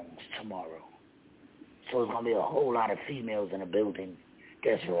their songs tomorrow. So it's going to be a whole lot of females in the building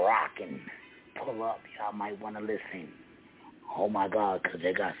that's rocking, pull up, y'all might want to listen. Oh, my God, because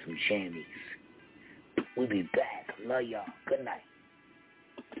they got some jammies. We be back. Love y'all. Good night.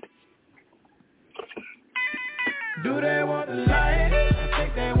 Do they want the lion? I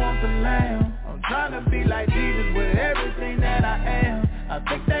think they want the lamb. I'm trying to be like Jesus with everything that I am. I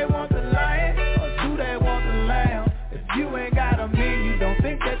think they want the lion, or do they want the lamb? If you ain't got a mean, you don't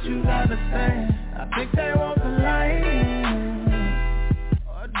think that you understand. I think they want the lion,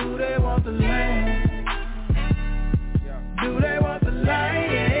 or do they want the lamb? Do they want the lion?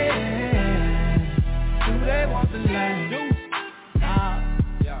 Do they want the lamb?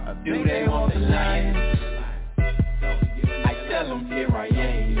 Do they want the lion? I tell them here I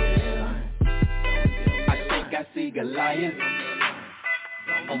am. I think I see Goliath.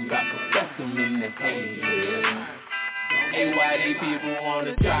 I'm got Professor in the hand. Hey, why they people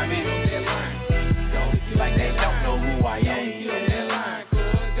wanna try me? Like they don't know who I am.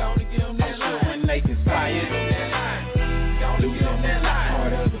 I'm sure when they conspire, losing that line.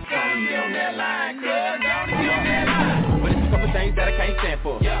 Part of the song, get on that line, cuz don't get on that line. But it's a couple things that I can't stand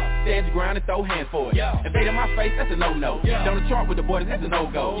for. Stand your ground and throw hands for it. Invade in my face, that's a no-no. Don't chart with the boys, that's a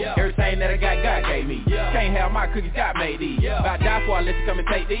no-go. Everything that I got, God gave me. Can't have my cookies, God made these. If I die for, I let you come and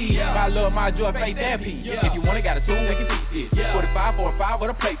take these. If I love my joy, faith, and peace. If you want it, got a tool, we can teach this. 45 for a 5 with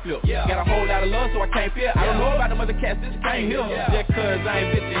a plate flip. Got a whole lot of love, so I can't feel. I don't know about them other cats, this came here. Just cause I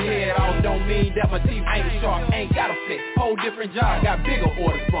ain't bit your head off, don't mean that my teeth ain't sharp. Ain't got a fit, whole different job, got bigger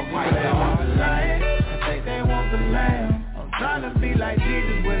orders from my God. I think they want the lamb. Trying to be like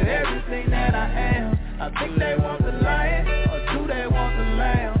Jesus with everything that I am. I think they want the lion, or do they want the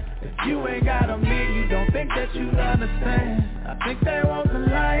lamb? If you ain't got a mean, you don't think that you understand. I think they want the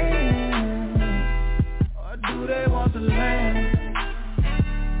lion, or do they want the lamb?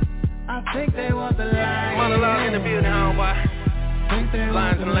 I think they want the lion. Monologue in the building, homeboy. Think they Lions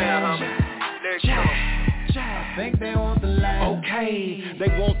want and the lamb, lamb. Let's go. I think they want the lamb. Okay, they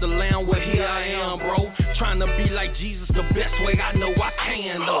want the lamb, well here I am, bro. Trying to be like Jesus the best way I know I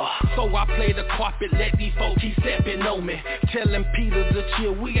can, though. So I play the carpet, let these folks keep stepping on me. Telling Peter to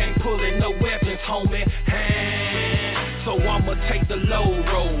chill, we ain't pulling no weapons, homie. So I'ma take the low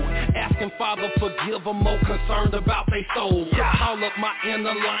road. Asking Father forgive them, more concerned about they soul. Call up my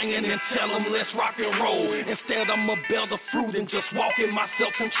inner lion and tell them let's rock and roll. Instead I'ma bear the fruit and just walk in my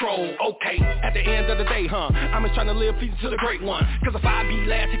self-control. Okay, at the end of the day, I'm just trying to live pleasing to the great one. Cause if I be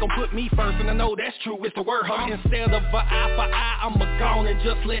last, he gon' put me first, and I know that's true, it's the word, Instead of an eye for eye, I'ma gone and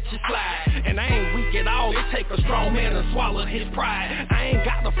just let you slide. And I ain't weak at all, it take a strong man to swallow his pride. I ain't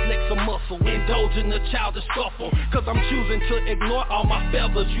got to flex a muscle, indulge in the childish scuffle. Cause I'm choosing to ignore all my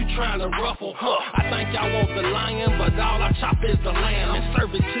feathers you trying to ruffle. I think y'all want the lion, but all I chop is the lamb. And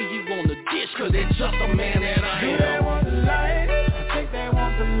serve it to you on the dish, cause it's just a man that I am. Do they want the lion? I think they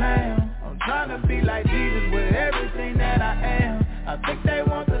want the lamb. I'm trying to be like Jesus with everything that I am. I think they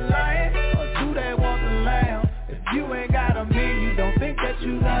want the lion, or do they want the lamb? If you ain't got a mean, you don't think that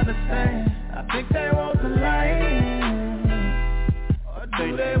you understand. I think they want the lion, or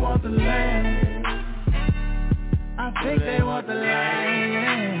do they want the lamb? I think they want the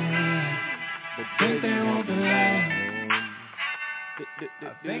lion. I think they want the lion.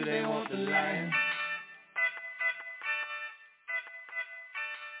 I think they want the lion.